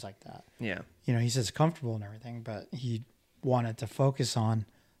change like that. Yeah. He says comfortable and everything, but he wanted to focus on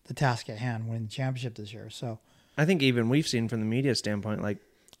the task at hand, winning the championship this year. So I think even we've seen from the media standpoint, like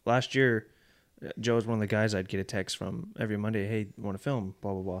last year, Joe was one of the guys I'd get a text from every Monday, hey, you want to film,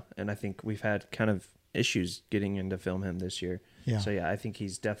 blah, blah, blah. And I think we've had kind of issues getting in to film him this year. Yeah. So, yeah, I think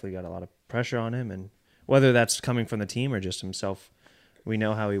he's definitely got a lot of pressure on him. And whether that's coming from the team or just himself, we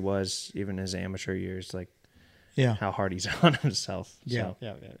know how he was, even his amateur years, like how hard he's on himself. Yeah,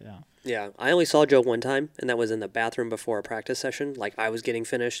 so. Yeah, I only saw Joe one time, and that was in the bathroom before a practice session. Like, I was getting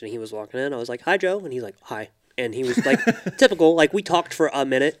finished, and he was walking in. I was like, hi, Joe. And he's like, hi. And he was like, typical. Like, we talked for a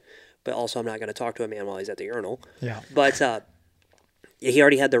minute, but also I'm not going to talk to a man while he's at the urinal. Yeah. But he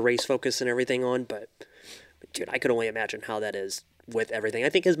already had the race focus and everything on, but dude, I could only imagine how that is with everything. I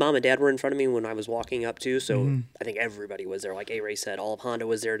think his mom and dad were in front of me when I was walking up too, so I think everybody was there. Like A-Ray said, all of Honda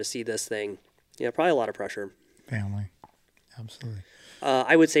was there to see this thing. Yeah, probably a lot of pressure. Family. Absolutely.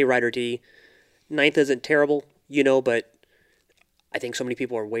 I would say Rider D. 9th isn't terrible, but I think so many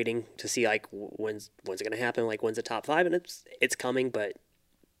people are waiting to see like when's it going to happen, like when's the top 5, and it's coming, but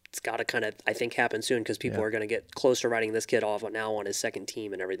it's got to kind of, I think, happen soon because people are going to get close to writing this kid off now on his second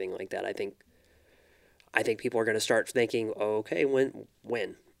team and everything like that. I think I think people are going to start thinking, okay, when,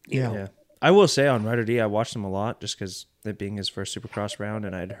 you know? Yeah. I will say on Rider D, I watched him a lot just because it being his first Supercross round,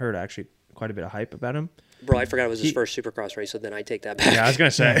 and I'd heard actually quite a bit of hype about him. Bro, I forgot it was his first Supercross race, so then I take that back. Yeah, I was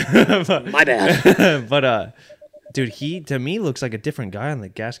gonna say, My bad. but dude, he to me looks like a different guy on the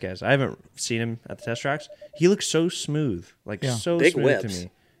gas. I haven't seen him at the test tracks. He looks so smooth, like so Big smooth whips. to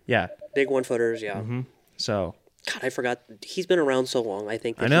me. Yeah, Big 1-footers, yeah. Mm-hmm. So God, I forgot. He's been around so long. I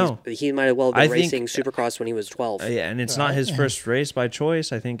think that I know. he might have well I been think- racing Supercross when he was 12. yeah, and it's not his first race by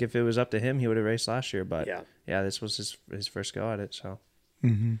choice. I think if it was up to him, he would have raced last year. But Yeah. this was his first go at it. So,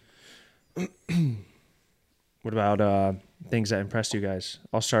 Mm-hmm. what about things that impressed you guys?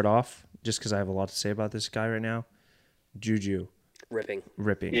 I'll start off just because I have a lot to say about this guy right now. Juju. Ripping.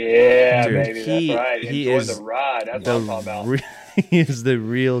 Yeah, Dude, baby, that's right. he Enjoy is the ride. That's what I'm talking about. He is the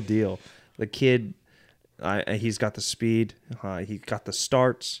real deal. The kid, he's got the speed. He got the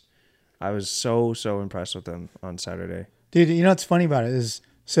starts. I was so impressed with him on Saturday. Dude, you know what's funny about it is,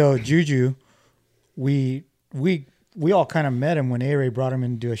 so Juju, we all kind of met him when A-Ray brought him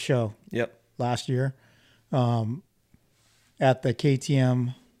in to do a show. Yep. Last year, at the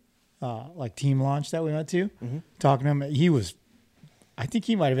KTM like team launch that we went to, talking to him. I think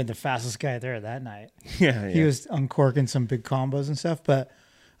he might have been the fastest guy there that night. Yeah. He was uncorking some big combos and stuff. But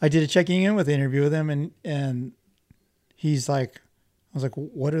I did a checking in with the interview with him, and he's like, I was like,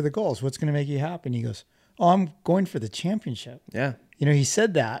 what are the goals? What's going to make you happy? He goes, oh, I'm going for the championship. Yeah. You know, he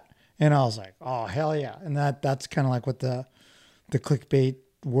said that, and I was like, oh, hell yeah. And that's kind of like what the clickbait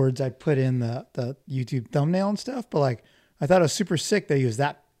words I put in the YouTube thumbnail and stuff. But like, I thought it was super sick that he was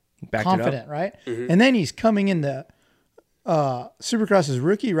that confident, right? Mm-hmm. And then he's coming into Supercross as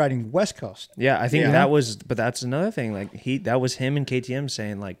rookie riding West Coast. Yeah, I think but that's another thing. Like that was him and KTM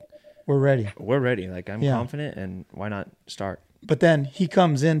saying like, We're ready. Like I'm confident, and why not start? But then he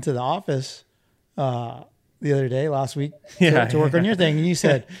comes into the office the other day, last week, to work on your thing, and you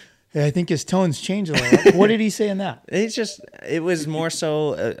said, hey, I think his tone's changed a little. What did he say in that? It was more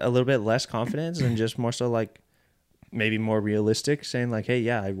so a little bit less confidence and just more so like maybe more realistic, saying like, hey,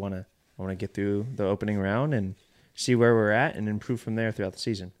 yeah, I want to get through the opening round and see where we're at and improve from there throughout the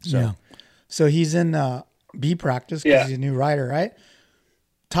season. So he's in B practice because he's a new rider, right?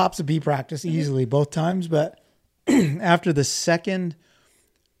 Tops of B practice easily both times, but after the second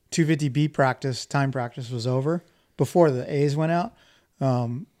 250B practice, time practice was over, before the A's went out,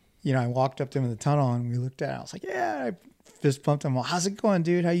 I walked up to him in the tunnel and we looked at it. I was like, yeah, I fist pumped him. Well, how's it going,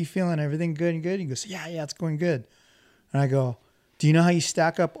 dude? How you feeling? Everything good and good? He goes, yeah, it's going good. And I go, do you know how you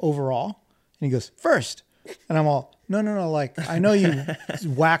stack up overall? And he goes, first. And I'm all, no. Like, I know you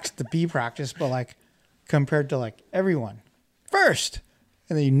waxed the B practice, but like compared to like everyone, first.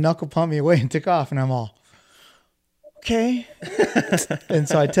 And then you knuckle pumped me away and took off. And I'm all, okay. And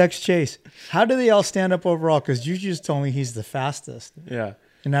so I text Chase, how do they all stand up overall? Because you just told me he's the fastest. Yeah.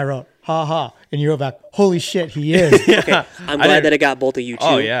 And I wrote, ha ha. And you wrote back, holy shit, he is. Okay, I'm glad that it got both of you too.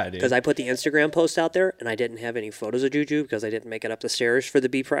 Oh, yeah, dude. Because I put the Instagram post out there, and I didn't have any photos of Juju because I didn't make it up the stairs for the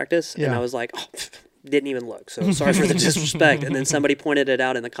B practice. And Yeah. I was like, oh, didn't even look. So sorry for the disrespect. And then somebody pointed it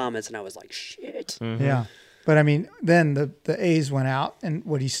out in the comments, and I was like, shit. Mm-hmm. Yeah. But I mean, then the A's went out, and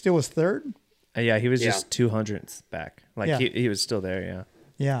he still was third? Yeah, he was just 200th back. Like he was still there, yeah.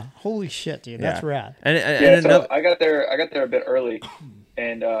 Yeah. Holy shit, dude. That's rad. And So I got there a bit early,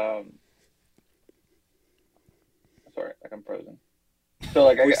 and sorry, like I'm frozen. So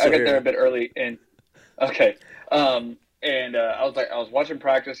like I got there a bit early, and okay, and I was watching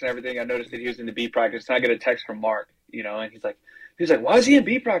practice and everything. I noticed that he was in the B practice, and I get a text from Mark, and he's like, why is he in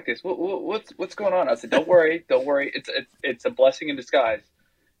B practice? What's going on? I said, don't worry. It's a blessing in disguise,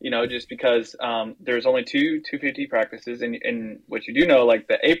 just because there's only two 250 practices, and what you do know, like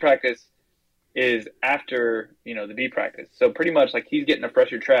the A practice is after the B practice, so pretty much like he's getting a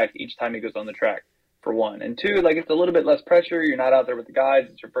fresher track each time he goes on the track, for one, and two, like it's a little bit less pressure. You're not out there with the guys.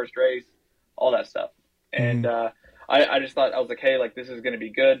 It's your first race, all that stuff, and I just thought, I was like, hey, like this is going to be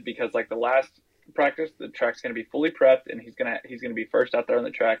good because like the last practice, the track's going to be fully prepped, and he's gonna be first out there on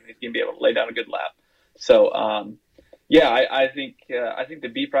the track, and he's going to be able to lay down a good lap. So I think the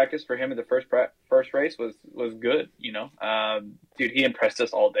B practice for him in the first race was good. Dude, he impressed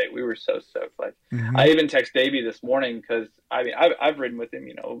us all day. We were so stoked. Like I even texted Davey this morning because I've ridden with him,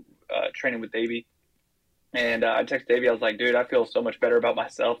 training with Davey, and I texted Davey. I was like, dude, I feel so much better about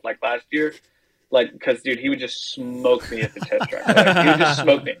myself like last year, like because dude, he would just smoke me at the test track. Like, he would just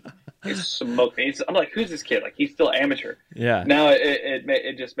smoke me. He smoked me. I'm like, who's this kid? Like he's still amateur. Yeah. Now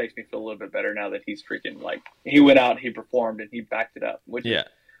it just makes me feel a little bit better now that he's freaking like he went out, he performed, and he backed it up, which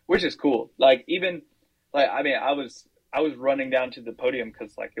is cool. Like even like I I was running down to the podium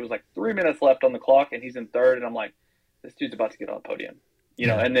because like it was like 3 minutes left on the clock, and he's in third, and I'm like, this dude's about to get on the podium, you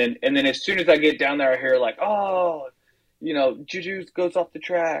know. And then as soon as I get down there, I hear like, oh, you know, Juju goes off the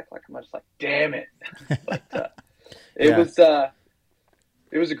track. Like I'm just like, damn it. But it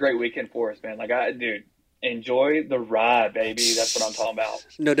was a great weekend for us, man. Like dude, enjoy the ride, baby. That's what I'm talking about.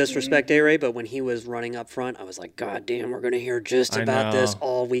 No disrespect, A-Ray, but when he was running up front, I was like, God damn, we're going to hear just about this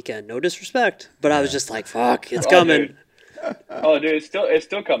all weekend. No disrespect, but I was just like, fuck, it's coming. Dude. Oh, dude, it's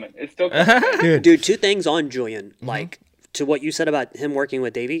still coming. It's still coming. Dude, two things on Julian. Like, to what you said about him working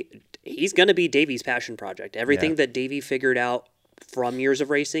with Davey, he's going to be Davey's passion project. Everything that Davey figured out from years of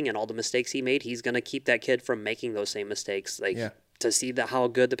racing and all the mistakes he made, he's going to keep that kid from making those same mistakes. Like, to see how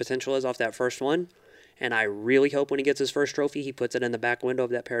good the potential is off that first one. And I really hope when he gets his first trophy, he puts it in the back window of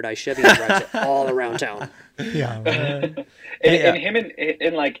that Paradise Chevy and drives it all around town. Yeah. And him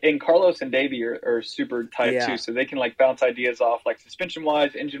and Carlos and Davey are super tight too, so they can like bounce ideas off like suspension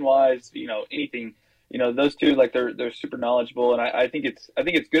wise, engine wise, you know, anything. You know, those two like they're super knowledgeable, and I think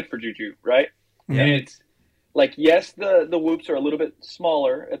it's good for Juju, right? Yeah. And it's like yes, the whoops are a little bit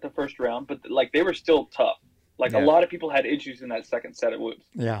smaller at the first round, but like they were still tough. Like a lot of people had issues in that second set of whoops.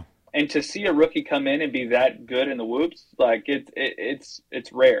 Yeah. And to see a rookie come in and be that good in the whoops, like it's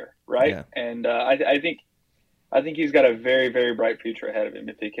rare, right? Yeah. And I think he's got a very, very bright future ahead of him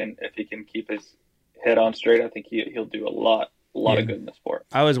if he can keep his head on straight. I think he'll do a lot of good in the sport.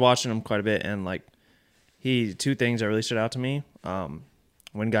 I was watching him quite a bit, and like two things that really stood out to me.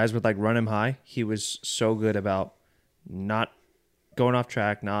 When guys would like run him high, he was so good about not going off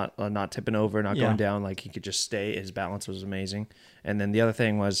track, not tipping over, not going down. Like he could just stay. His balance was amazing. And then the other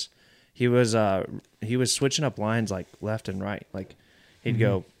thing was he was switching up lines like left and right. Like he'd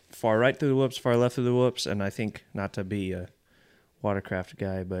go far right through the whoops, far left through the whoops. And I think, not to be a watercraft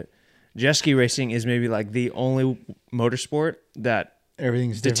guy, but jet ski racing is maybe like the only motorsport that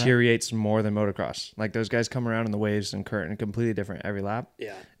everything's deteriorates more than motocross. Like those guys come around in the waves and current and completely different every lap.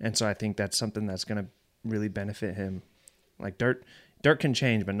 Yeah. And so I think that's something that's going to really benefit him. Like dirt can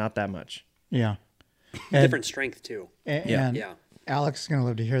change, but not that much. Yeah. Different strength too. And Alex is going to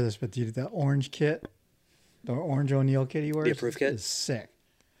love to hear this, but dude, the orange kit, the orange O'Neill kit he wears, the approved kit, is sick.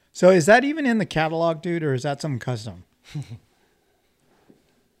 So is that even in the catalog, dude, or is that something custom?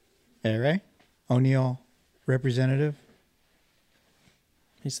 Hey, Ray? O'Neill representative?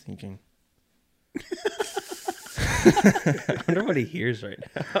 He's thinking. I wonder what he hears right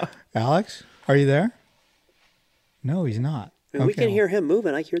now. Alex, are you there? No, he's not. I mean, we can hear him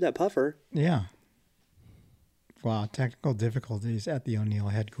moving. I hear that puffer. Yeah. Wow, technical difficulties at the O'Neill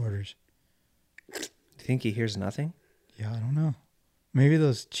headquarters. Do you think he hears nothing? Yeah, I don't know. Maybe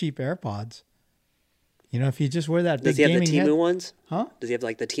those cheap AirPods. You know, if you just wear that big gaming Does he have the Temu ones? Huh? Does he have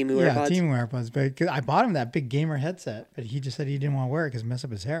like the Temu AirPods? Yeah, Temu AirPods. But I bought him that big gamer headset, but he just said he didn't want to wear it because it messed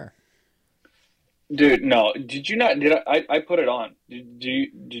up his hair. Dude, no. Did you not? I put it on? Did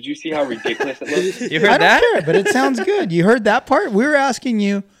you see how ridiculous it looks? You heard that? I don't care, but it sounds good. You heard that part? We were asking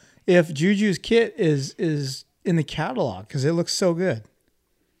you if Juju's kit is in the catalog because it looks so good.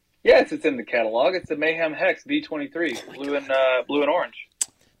 Yes, it's in the catalog. It's the Mayhem Hex V23, blue and orange.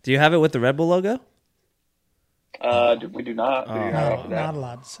 Do you have it with the Red Bull logo? We do not. Not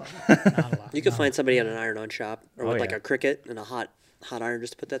allowed to sell it. Not allowed. You could find somebody at an iron-on shop or with like a Cricut and a hot iron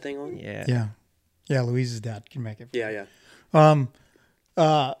just to put that thing on. Yeah. Yeah, Louise's dad can make it. Yeah.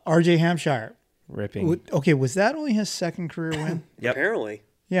 RJ Hampshire. Ripping. Okay, was that only his second career win? Yep. Apparently.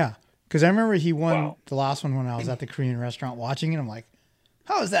 Yeah, because I remember he won the last one when I was at the Korean restaurant watching it. I'm like,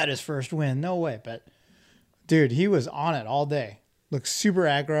 how is that his first win? No way. But, dude, he was on it all day. Looked super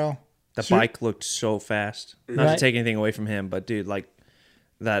aggro. The bike looked so fast. Not to take anything away from him, but, dude, like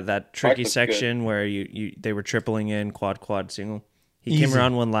that tricky section where they were tripling in quad, single. He came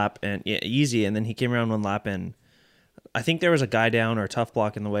around one lap and easy, and then he came around one lap and I think there was a guy down or a tough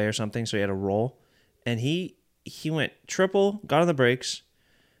block in the way or something, so he had to roll. And he went triple, got on the brakes,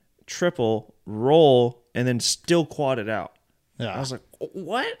 triple, roll, and then still quadded out. Yeah. I was like,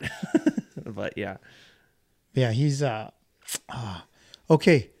 what? But yeah. Yeah, he's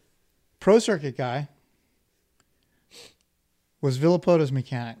okay. Pro circuit guy was Villapota's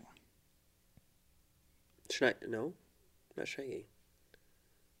mechanic. No, not Shaggy.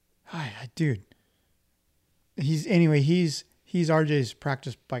 Hi, dude. He's RJ's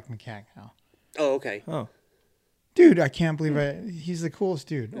practice bike mechanic now. Oh, okay. Oh, dude, I can't believe he's the coolest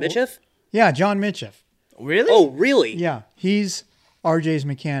dude. Mitchell? Yeah, John Mitchell. Really? Oh, really? Yeah, he's RJ's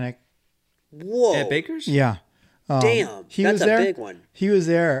mechanic. Whoa. At Baker's? Yeah. Damn, that's a big one. He was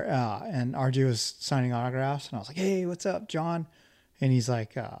there, and RJ was signing autographs, and I was like, "Hey, what's up, John?" And he's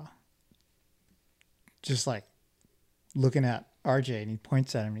like, just like looking at RJ, and he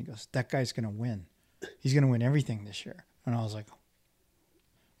points at him, and he goes, "That guy's going to win. He's going to win everything this year." And I was like,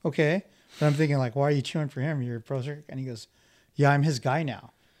 "Okay." But I'm thinking, like, why are you cheering for him? You're a pro circuit. And he goes, "Yeah, I'm his guy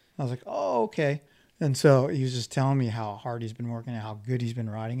now." I was like, "Oh, okay." And so he was just telling me how hard he's been working and how good he's been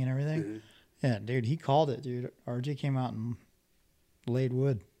riding and everything. Mm-hmm. Yeah, dude, he called it, dude. RJ came out and laid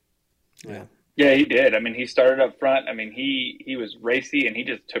wood. Yeah. Yeah, he did. I mean, he started up front. I mean, he was racy and he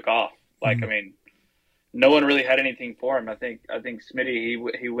just took off. Like, I mean, no one really had anything for him. I think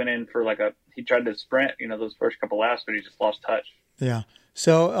Smitty, he went in for he tried to sprint, those first couple laps, but he just lost touch. Yeah.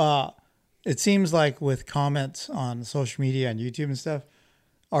 So it seems like with comments on social media and YouTube and stuff,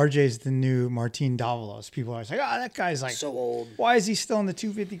 RJ's the new Martin Davalos. People are like, that guy's like So old. Why is he still in the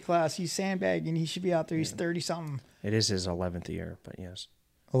 250 class? He's sandbagging. He should be out there. He's 30 something. It is his 11th year, but yes.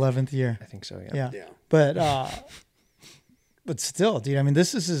 11th year. I think so, yeah. Yeah. But still, dude, I mean,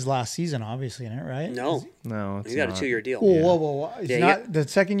 this is his last season, obviously, isn't it, right? No. No, it's He's got not. a 2-year deal. Whoa. It's Yeah, not, the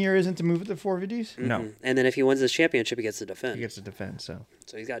second year isn't to move it to 450s? No. And then if he wins this championship, he gets to defend. He gets to defend, so.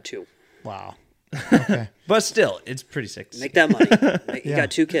 So he's got 2. Wow. Okay. But still, it's pretty sick to Make see. that money. He Yeah.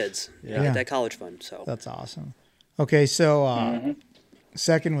 got 2 kids. Yeah. Get that college fund. So That's awesome. Okay, so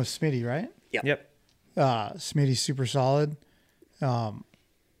second was Smitty, right? Yep. Smitty's super solid.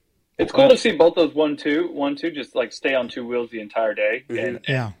 It's cool to see both those 1-2 just like stay on 2 wheels the entire day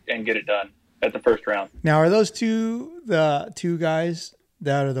and get it done at the first round. Now, are those the two guys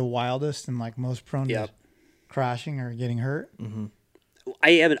that are the wildest and like most prone to crashing or getting hurt? Mm-hmm.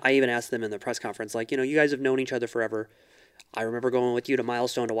 I even asked them in the press conference, like, you guys have known each other forever. I remember going with you to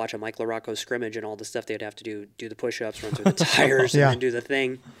Milestone to watch a Mike LaRocco scrimmage and all the stuff they'd have to do the push-ups, run through the tires, and then do the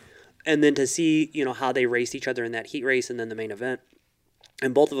thing. And then to see, how they raced each other in that heat race and then the main event.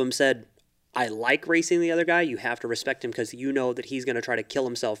 And both of them said, I like racing the other guy. You have to respect him because you know that he's going to try to kill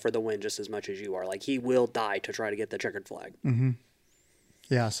himself for the win just as much as you are. Like, he will die to try to get the checkered flag. Mm-hmm.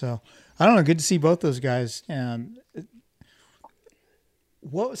 Yeah, so, I don't know. Good to see both those guys. And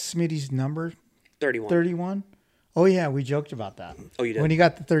what was Smitty's number? 31. 31? Oh, yeah, we joked about that. Oh, you did? When he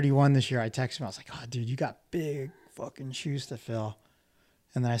got the 31 this year, I texted him. I was like, "Oh, dude, you got big fucking shoes to fill."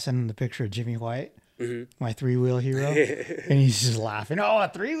 And then I sent him the picture of Jimmy White, my 3-wheel hero. And he's just laughing. "Oh,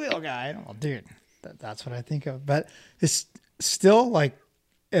 a 3-wheel guy." And I'm like, dude, that's what I think of. But it's still like,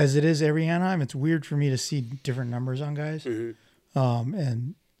 as it is every Anaheim, it's weird for me to see different numbers on guys.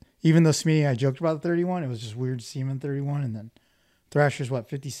 And even though Smitty, I joked about the 31, it was just weird to see him in 31. And then Thrasher's what,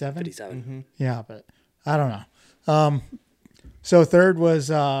 57? 57. Mm-hmm. Yeah, but I don't know. So third was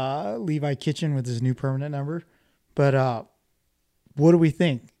Levi Kitchen with his new permanent number. But what do we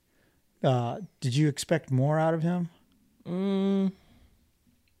think? Did you expect more out of him?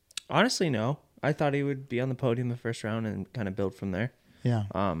 Honestly, no. I thought he would be on the podium the first round and kind of build from there. Yeah.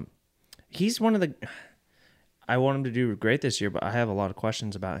 He's one of the... I want him to do great this year, but I have a lot of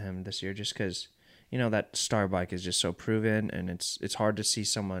questions about him this year just because, that star bike is just so proven, and it's hard to see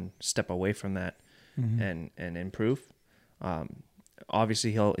someone step away from that and improve.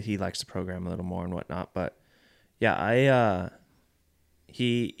 Obviously, he likes to program a little more and whatnot, but yeah,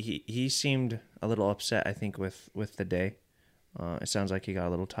 he seemed a little upset, I think, with the day. It sounds like he got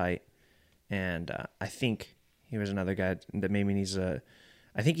a little tight, and I think he was another guy that maybe needs a...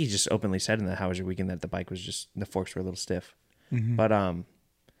 I think he just openly said in the How Was Your Weekend that the bike was just... the forks were a little stiff. But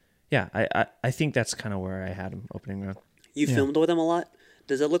yeah, I think that's kind of where I had him opening round. You filmed with him a lot?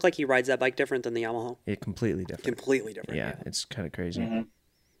 Does it look like he rides that bike different than the Yamaha? Completely different. Completely different. Yeah, it's kind of crazy. Mm-hmm.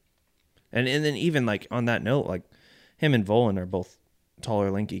 And then even like on that note, like him and Volan are both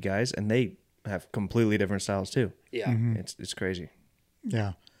taller, lanky guys, and they have completely different styles too. Yeah, it's crazy.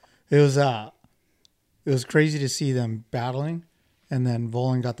 Yeah. It was crazy to see them battling, and then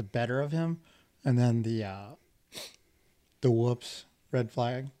Volan got the better of him, and then the whoops red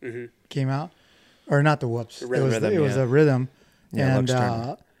flag came out, or not the whoops. It was a rhythm, Yeah, and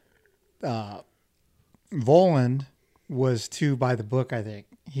Volan was 2 by the book. I think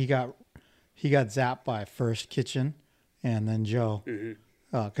he got zapped by first Kitchen, and then Joe,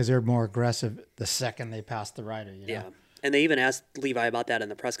 because they're more aggressive the second they passed the rider. Yeah. And they even asked Levi about that in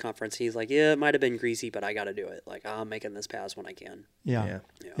the press conference. He's like, yeah, it might have been greasy, but I got to do it. Like, I'm making this pass when I can. Yeah.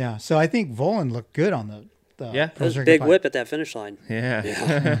 So I think Volan looked good on the It was a big whip at that finish line.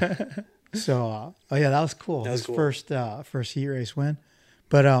 Yeah. So, that was cool. That was His cool. first heat race win.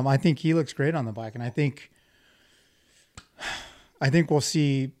 But I think he looks great on the bike, and I think we'll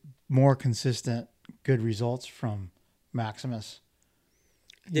see more consistent good results from Maximus.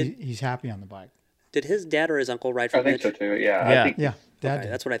 He's happy on the bike. Did his dad or his uncle ride for I think Mitch? so too. Yeah. Yeah. I think, Yeah, Dad. Okay,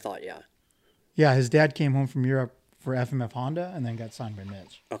 did. that's what I thought, yeah. Yeah, his dad came home from Europe for FMF Honda and then got signed by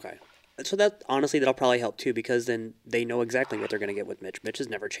Mitch. Okay. So that honestly, that'll probably help too, because then they know exactly what they're going to get with Mitch. Mitch has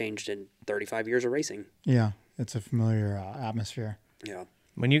never changed in 35 years of racing. Yeah, it's a familiar atmosphere. Yeah.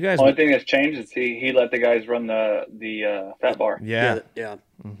 When you guys, Only thing that's changed is he let the guys run the fat bar. yeah. Yeah.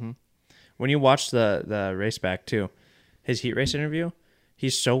 When you watch the race back too, his heat race interview,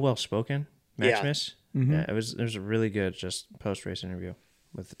 he's so well spoken. Maximus, yeah, it was a really good just post race interview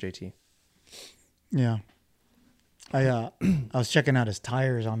with JT. Yeah, I was checking out his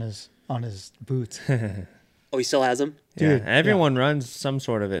tires on his boots. Oh, he still has them? Dude, Yeah, everyone runs some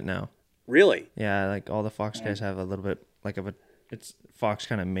sort of it now. Really? Yeah, like all the Fox guys have a little bit like it's Fox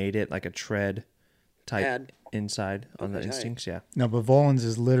kind of made it like a tread type Pad. inside on the Okay. Instincts. Yeah, No, but Volan's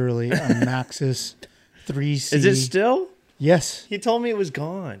is literally a Maxxis 3C. is it still? Yes. He told me it was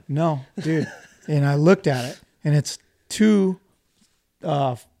gone. No, dude. And I looked at it, and it's two.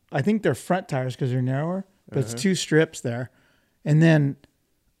 I think they're front tires because they're narrower, but it's two strips there, and then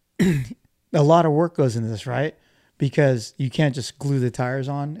a lot of work goes into this, right? Because you can't just glue the tires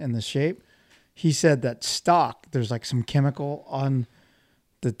on in the shape. He said that stock, there's like some chemical on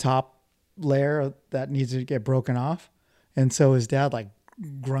the top layer that needs to get broken off, and so his dad like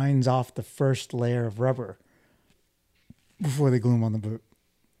grinds off the first layer of rubber before they glue them on the boot.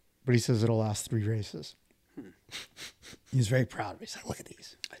 But he says it'll last 3 races. He's very proud of it. He's like, look at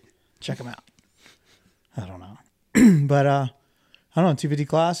these. Check them out. I don't know. But I don't know, 250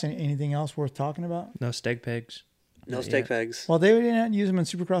 class, anything else worth talking about? No steg pegs. No stake pegs. Well, they didn't use them in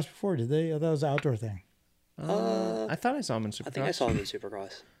Supercross before, did they? That was an outdoor thing. I thought I saw him in Supercross. I think I saw him in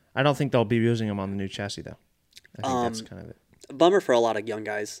Supercross. I don't think they'll be using him on the new chassis though. I think that's kind of it. Bummer for a lot of young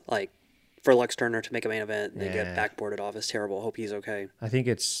guys, like for Lex Turner to make a main event and they get Yeah. backboarded off is terrible. Hope he's okay. I think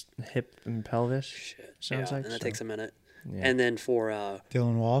it's hip and pelvis. Shit. Sounds yeah, like and that so. takes a minute. Yeah. And then for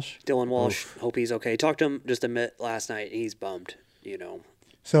Dylan Walsh. Dylan Walsh, hope he's okay. Talked to him just a bit last night. He's bummed. You know,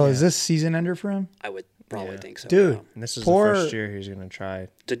 So is this season ender for him? I would probably Yeah. think so. Dude. yeah. And this is Poor- the first year he's gonna try.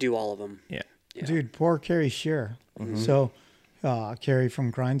 To do all of them. Yeah. Yeah. Dude, poor Carrie Shearer. So Carrie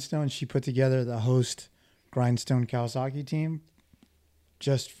from Grindstone, she put together the host Grindstone Kawasaki team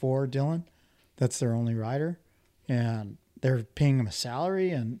just for Dylan. That's their only rider. And they're paying him a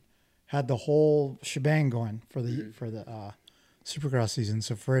salary and had the whole shebang going for the Supercross season.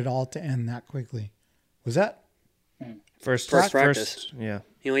 So for it all to end that quickly. Was that? First practice. Yeah.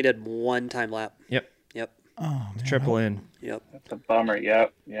 He only did one time lap. Yep. Yep. Oh, man. Triple in. Yep. That's a bummer.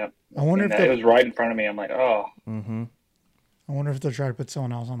 Yep. I wonder if And it they'll, was right in front of me. I'm like, oh, I wonder if they'll try to put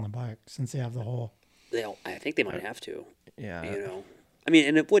someone else on the bike since they have the whole. I think they might have to. Yeah. You know, I mean,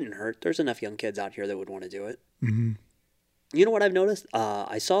 and it wouldn't hurt. There's enough young kids out here that would want to do it. Mm-hmm. You know what I've noticed?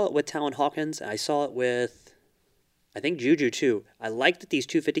 I saw it with Talon Hawkins. I saw it with, I think, Juju too. I like that these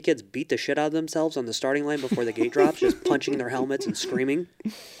 250 kids beat the shit out of themselves on the starting line before the gate drops, just punching their helmets and screaming.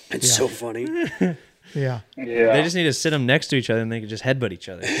 It's so funny. Yeah. yeah. They just need to sit them next to each other and they can just headbutt each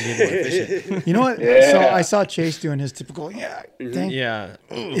other. It'd be more efficient. You know what? Yeah. So I saw Chase doing his typical thing. Yeah.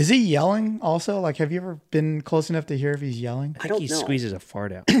 Is he yelling also? Like, have you ever been close enough to hear if he's yelling? I think don't he know. squeezes a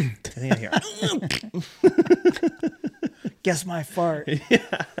fart out. I think I hear. Guess my fart. Yeah.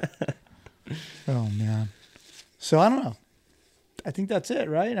 Oh, man. So I don't know. I think that's it,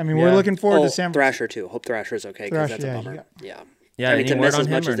 right? I mean, we're Yeah. looking forward Oh, to San Thrasher too. Hope Thrasher's okay because Thrasher, that's a yeah, bummer. yeah. Yeah. Yeah. I mean, any to word miss on as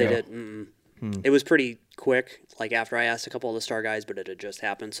much him as or they no? did. It was pretty quick. Like after I asked a couple of the star guys, but it had just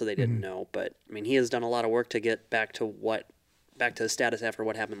happened, so they didn't know. But I mean, he has done a lot of work to get back to status after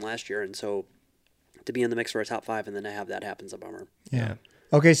what happened last year, and so to be in the mix for a top 5 and then to have that happen is a bummer. Yeah.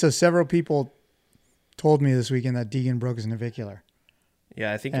 Okay, so several people told me this weekend that Deegan broke his navicular.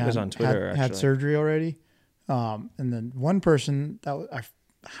 Yeah, I think it was on Twitter. Had actually. surgery already. And then one person you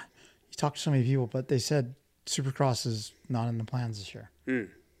talked to so many people, but they said Supercross is not in the plans this year.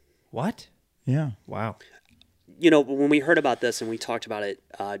 What? Yeah. Wow. You know, when we heard about this and we talked about it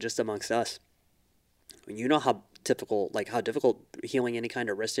just amongst us, you know how difficult healing any kind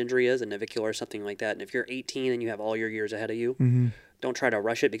of wrist injury is, a navicular or something like that. And if you're 18 and you have all your years ahead of you, don't try to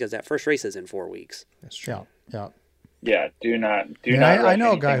rush it because that first race is in 4 weeks. That's true. Yeah. Yeah. Do not. I rush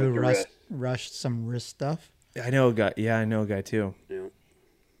know a guy anything who with your wrist. rushed some wrist stuff. I know a guy. Yeah, I know a guy too. You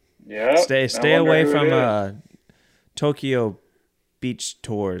know? Yeah. Stay away from Tokyo beach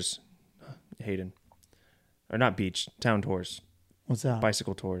tours, Hayden, or not beach town tours, What's that?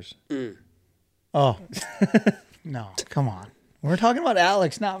 bicycle tours. Oh. No, come on. We're talking about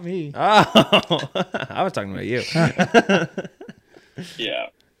Alex, not me. Oh, I was talking about you. Yeah.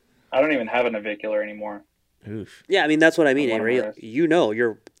 I don't even have a navicular anymore. Oof. Yeah, I mean, that's what I mean, One of Avery. my wrists. You know,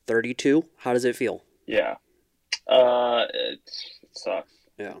 you're 32. How does it feel? Yeah. It sucks.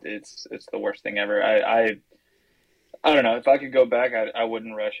 Yeah. It's the worst thing ever. I don't know. If I could go back, I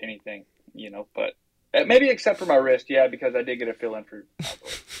wouldn't rush anything. but maybe except for my wrist, because I did get a fill in for.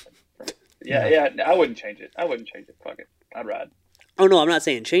 I wouldn't change it. Fuck it, I'd ride. Oh no, I'm not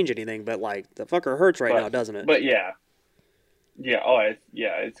saying change anything, but like the fucker hurts now, doesn't it? But yeah.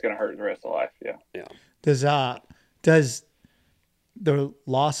 It's gonna hurt the rest of life. Yeah. Does the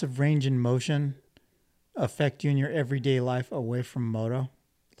loss of range and motion affect you in your everyday life away from moto?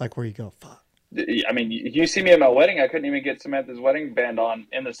 Like where you go, fuck. I mean, you see me at my wedding. I couldn't even get Samantha's wedding band on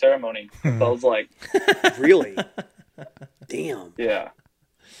in the ceremony. So I was like, really? Damn. Yeah.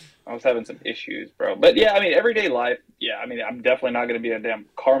 I was having some issues, bro. But yeah, I mean, everyday life. Yeah, I mean, I'm definitely not going to be a damn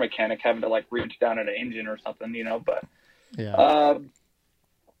car mechanic having to like reach down at an engine or something, But yeah,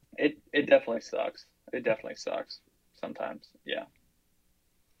 it definitely sucks. It definitely sucks sometimes. Yeah.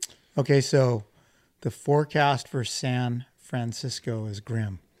 Okay, so the forecast for San Francisco is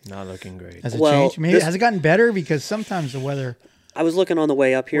grim. Not looking great. Has it changed? Maybe has it gotten better? Because sometimes the weather. I was looking on the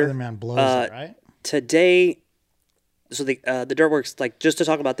way up here. Weatherman blows it, right? Today, so the Dirtworks, like just to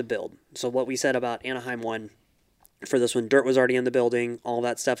talk about the build. So what we said about Anaheim 1, for this one, dirt was already in the building. All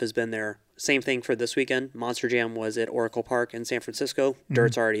that stuff has been there. Same thing for this weekend. Monster Jam was at Oracle Park in San Francisco.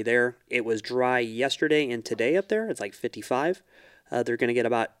 Dirt's already there. It was dry yesterday and today up there. It's like 55. They're going to get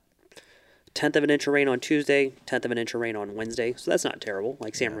about 1/10 of an inch of rain on Tuesday, 1/10 of an inch of rain on Wednesday. So that's not terrible,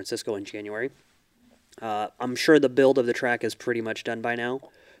 like San Francisco in January. I'm sure the build of the track is pretty much done by now.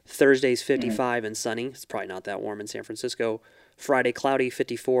 Thursday's 55 and sunny. It's probably not that warm in San Francisco. Friday, cloudy,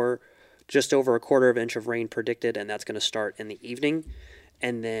 54. Just over 1/4 inch of rain predicted, and that's going to start in the evening.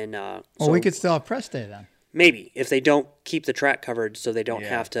 And then... we could still have press day then. Maybe, if they don't keep the track covered so they don't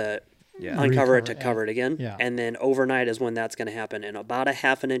have to uncover it to cover it again. Yeah. And then overnight is when that's going to happen. And about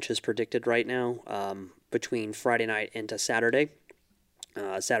 1/2 inch is predicted right now between Friday night into Saturday.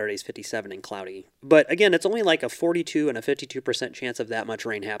 Saturday's 57 and cloudy. But again, it's only like a 42 and a 52% chance of that much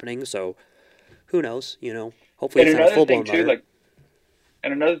rain happening. So who knows, Hopefully it's not a full-blown fire.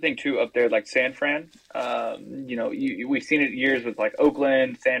 And another thing, too, up there, like San Fran, we've seen it years with, like,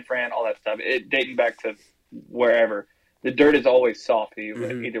 Oakland, San Fran, all that stuff. Dating back to wherever. The dirt is always soft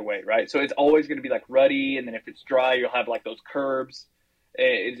either way, right? So it's always going to be, like, ruddy, and then if it's dry, you'll have, like, those curbs.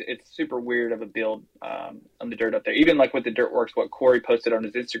 It's super weird of a build on the dirt up there. Even, like, with the Dirtworks, what Corey posted on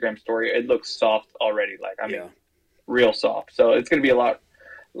his Instagram story, it looks soft already. Like, I mean, real soft. So it's going to be a lot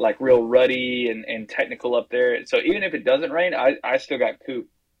like real ruddy and technical up there. So even if it doesn't rain, I still got Coop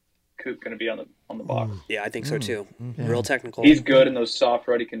going to be on the box. Yeah, I think so too. Real technical. He's good in those soft,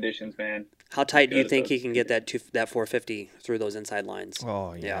 ruddy conditions, man. How tight do you think he can get that 450 through those inside lines?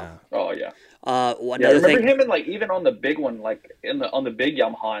 Oh yeah. Oh yeah. Remember him in like even on the big one, like on the big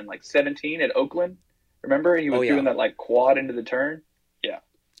Yamaha in like 17 at Oakland. Remember he was doing that like quad into the turn. Yeah,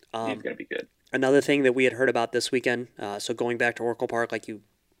 he's gonna be good. Another thing that we had heard about this weekend. So going back to Oracle Park, like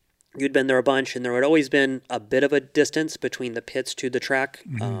you'd been there a bunch, and there had always been a bit of a distance between the pits to the track.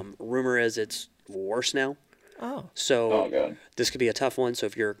 Rumor is it's worse now. So this could be a tough one. So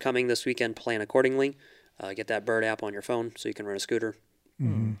if you're coming this weekend, plan accordingly. Get that Bird app on your phone so you can rent a scooter.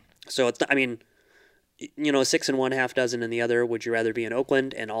 So it's, 6 in one, half dozen in the other. Would you rather be in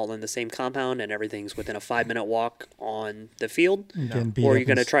Oakland and all in the same compound and everything's within a 5-minute walk on the field? Or are you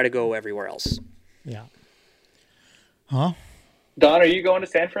going to try to go everywhere else? Yeah. Huh? Don, are you going to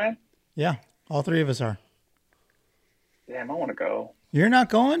San Fran? Yeah, all three of us are. Damn, I want to go. You're not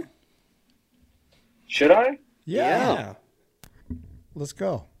going? Should I? Yeah. Let's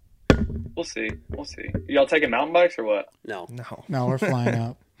go. We'll see. Y'all taking mountain bikes or what? No, we're flying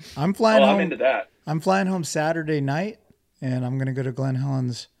out. I'm flying home. I'm into that. I'm flying home Saturday night, and I'm going to go to Glen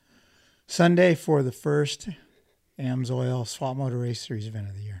Helen's Sunday for the first AMSOIL Swap Moto Race Series event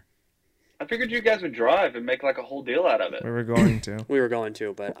of the year. I figured you guys would drive and make like a whole deal out of it. We were going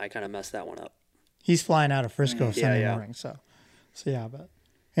to. But I kind of messed that one up. He's flying out of Frisco Sunday morning, so yeah. But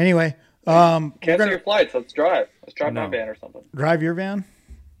anyway, cancel your flights. Let's drive. Let's drive my van or something. Drive your van.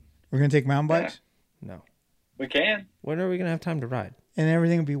 We're gonna take mountain bikes. No, we can. When are we gonna have time to ride? And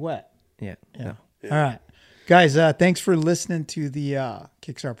everything will be wet. Yeah. No. All right, guys. Thanks for listening to the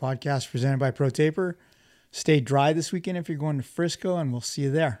Kickstart podcast presented by Pro Taper. Stay dry this weekend if you're going to Frisco, and we'll see you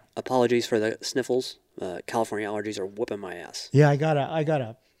there. Apologies for the sniffles. California allergies are whooping my ass. Yeah, I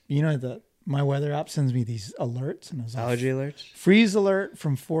gotta. My weather app sends me these alerts, and it was allergy alerts. Freeze alert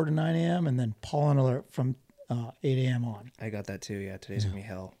from 4 to 9 a.m. and then pollen alert from 8 a.m. on. I got that too. Yeah, today's gonna be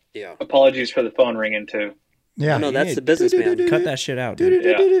hell. Yeah. Apologies for the phone ringing too. Yeah. No, that's the businessman. Cut that shit out, dude.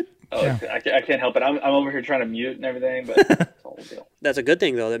 Yeah. I can't help it. I'm over here trying to mute and everything, but it's a whole deal. That's a good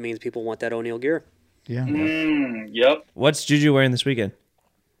thing though. That means people want that O'Neill gear. Yeah. Yep. What's Juju wearing this weekend?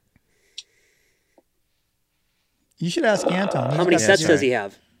 You should ask Anton. How many sets does he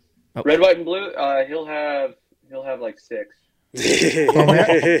have? Oh. Red, white, and blue. He'll have like 6. He'll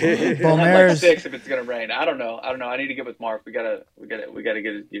have like 6 if it's gonna rain. I don't know. I need to get with Mark. We gotta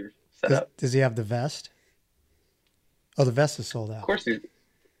get his gear set up. Does he have the vest? Oh, the vest is sold out. Of course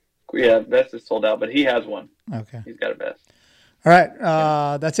vest is sold out, but he has one. Okay. He's got a vest. All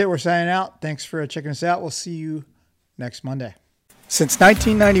right. That's it. We're signing out. Thanks for checking us out. We'll see you next Monday. Since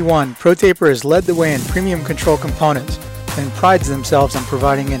 1991, ProTaper has led the way in premium control components and prides themselves on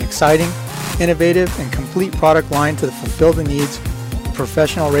providing an exciting, innovative, and complete product line to fulfill the needs of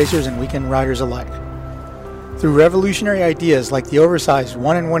professional racers and weekend riders alike. Through revolutionary ideas like the oversized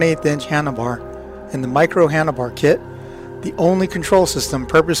 1 1/8 inch handlebar and the micro handlebar kit, the only control system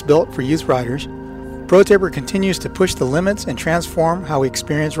purpose-built for youth riders, ProTaper continues to push the limits and transform how we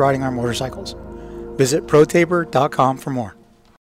experience riding our motorcycles. Visit ProTaper.com for more.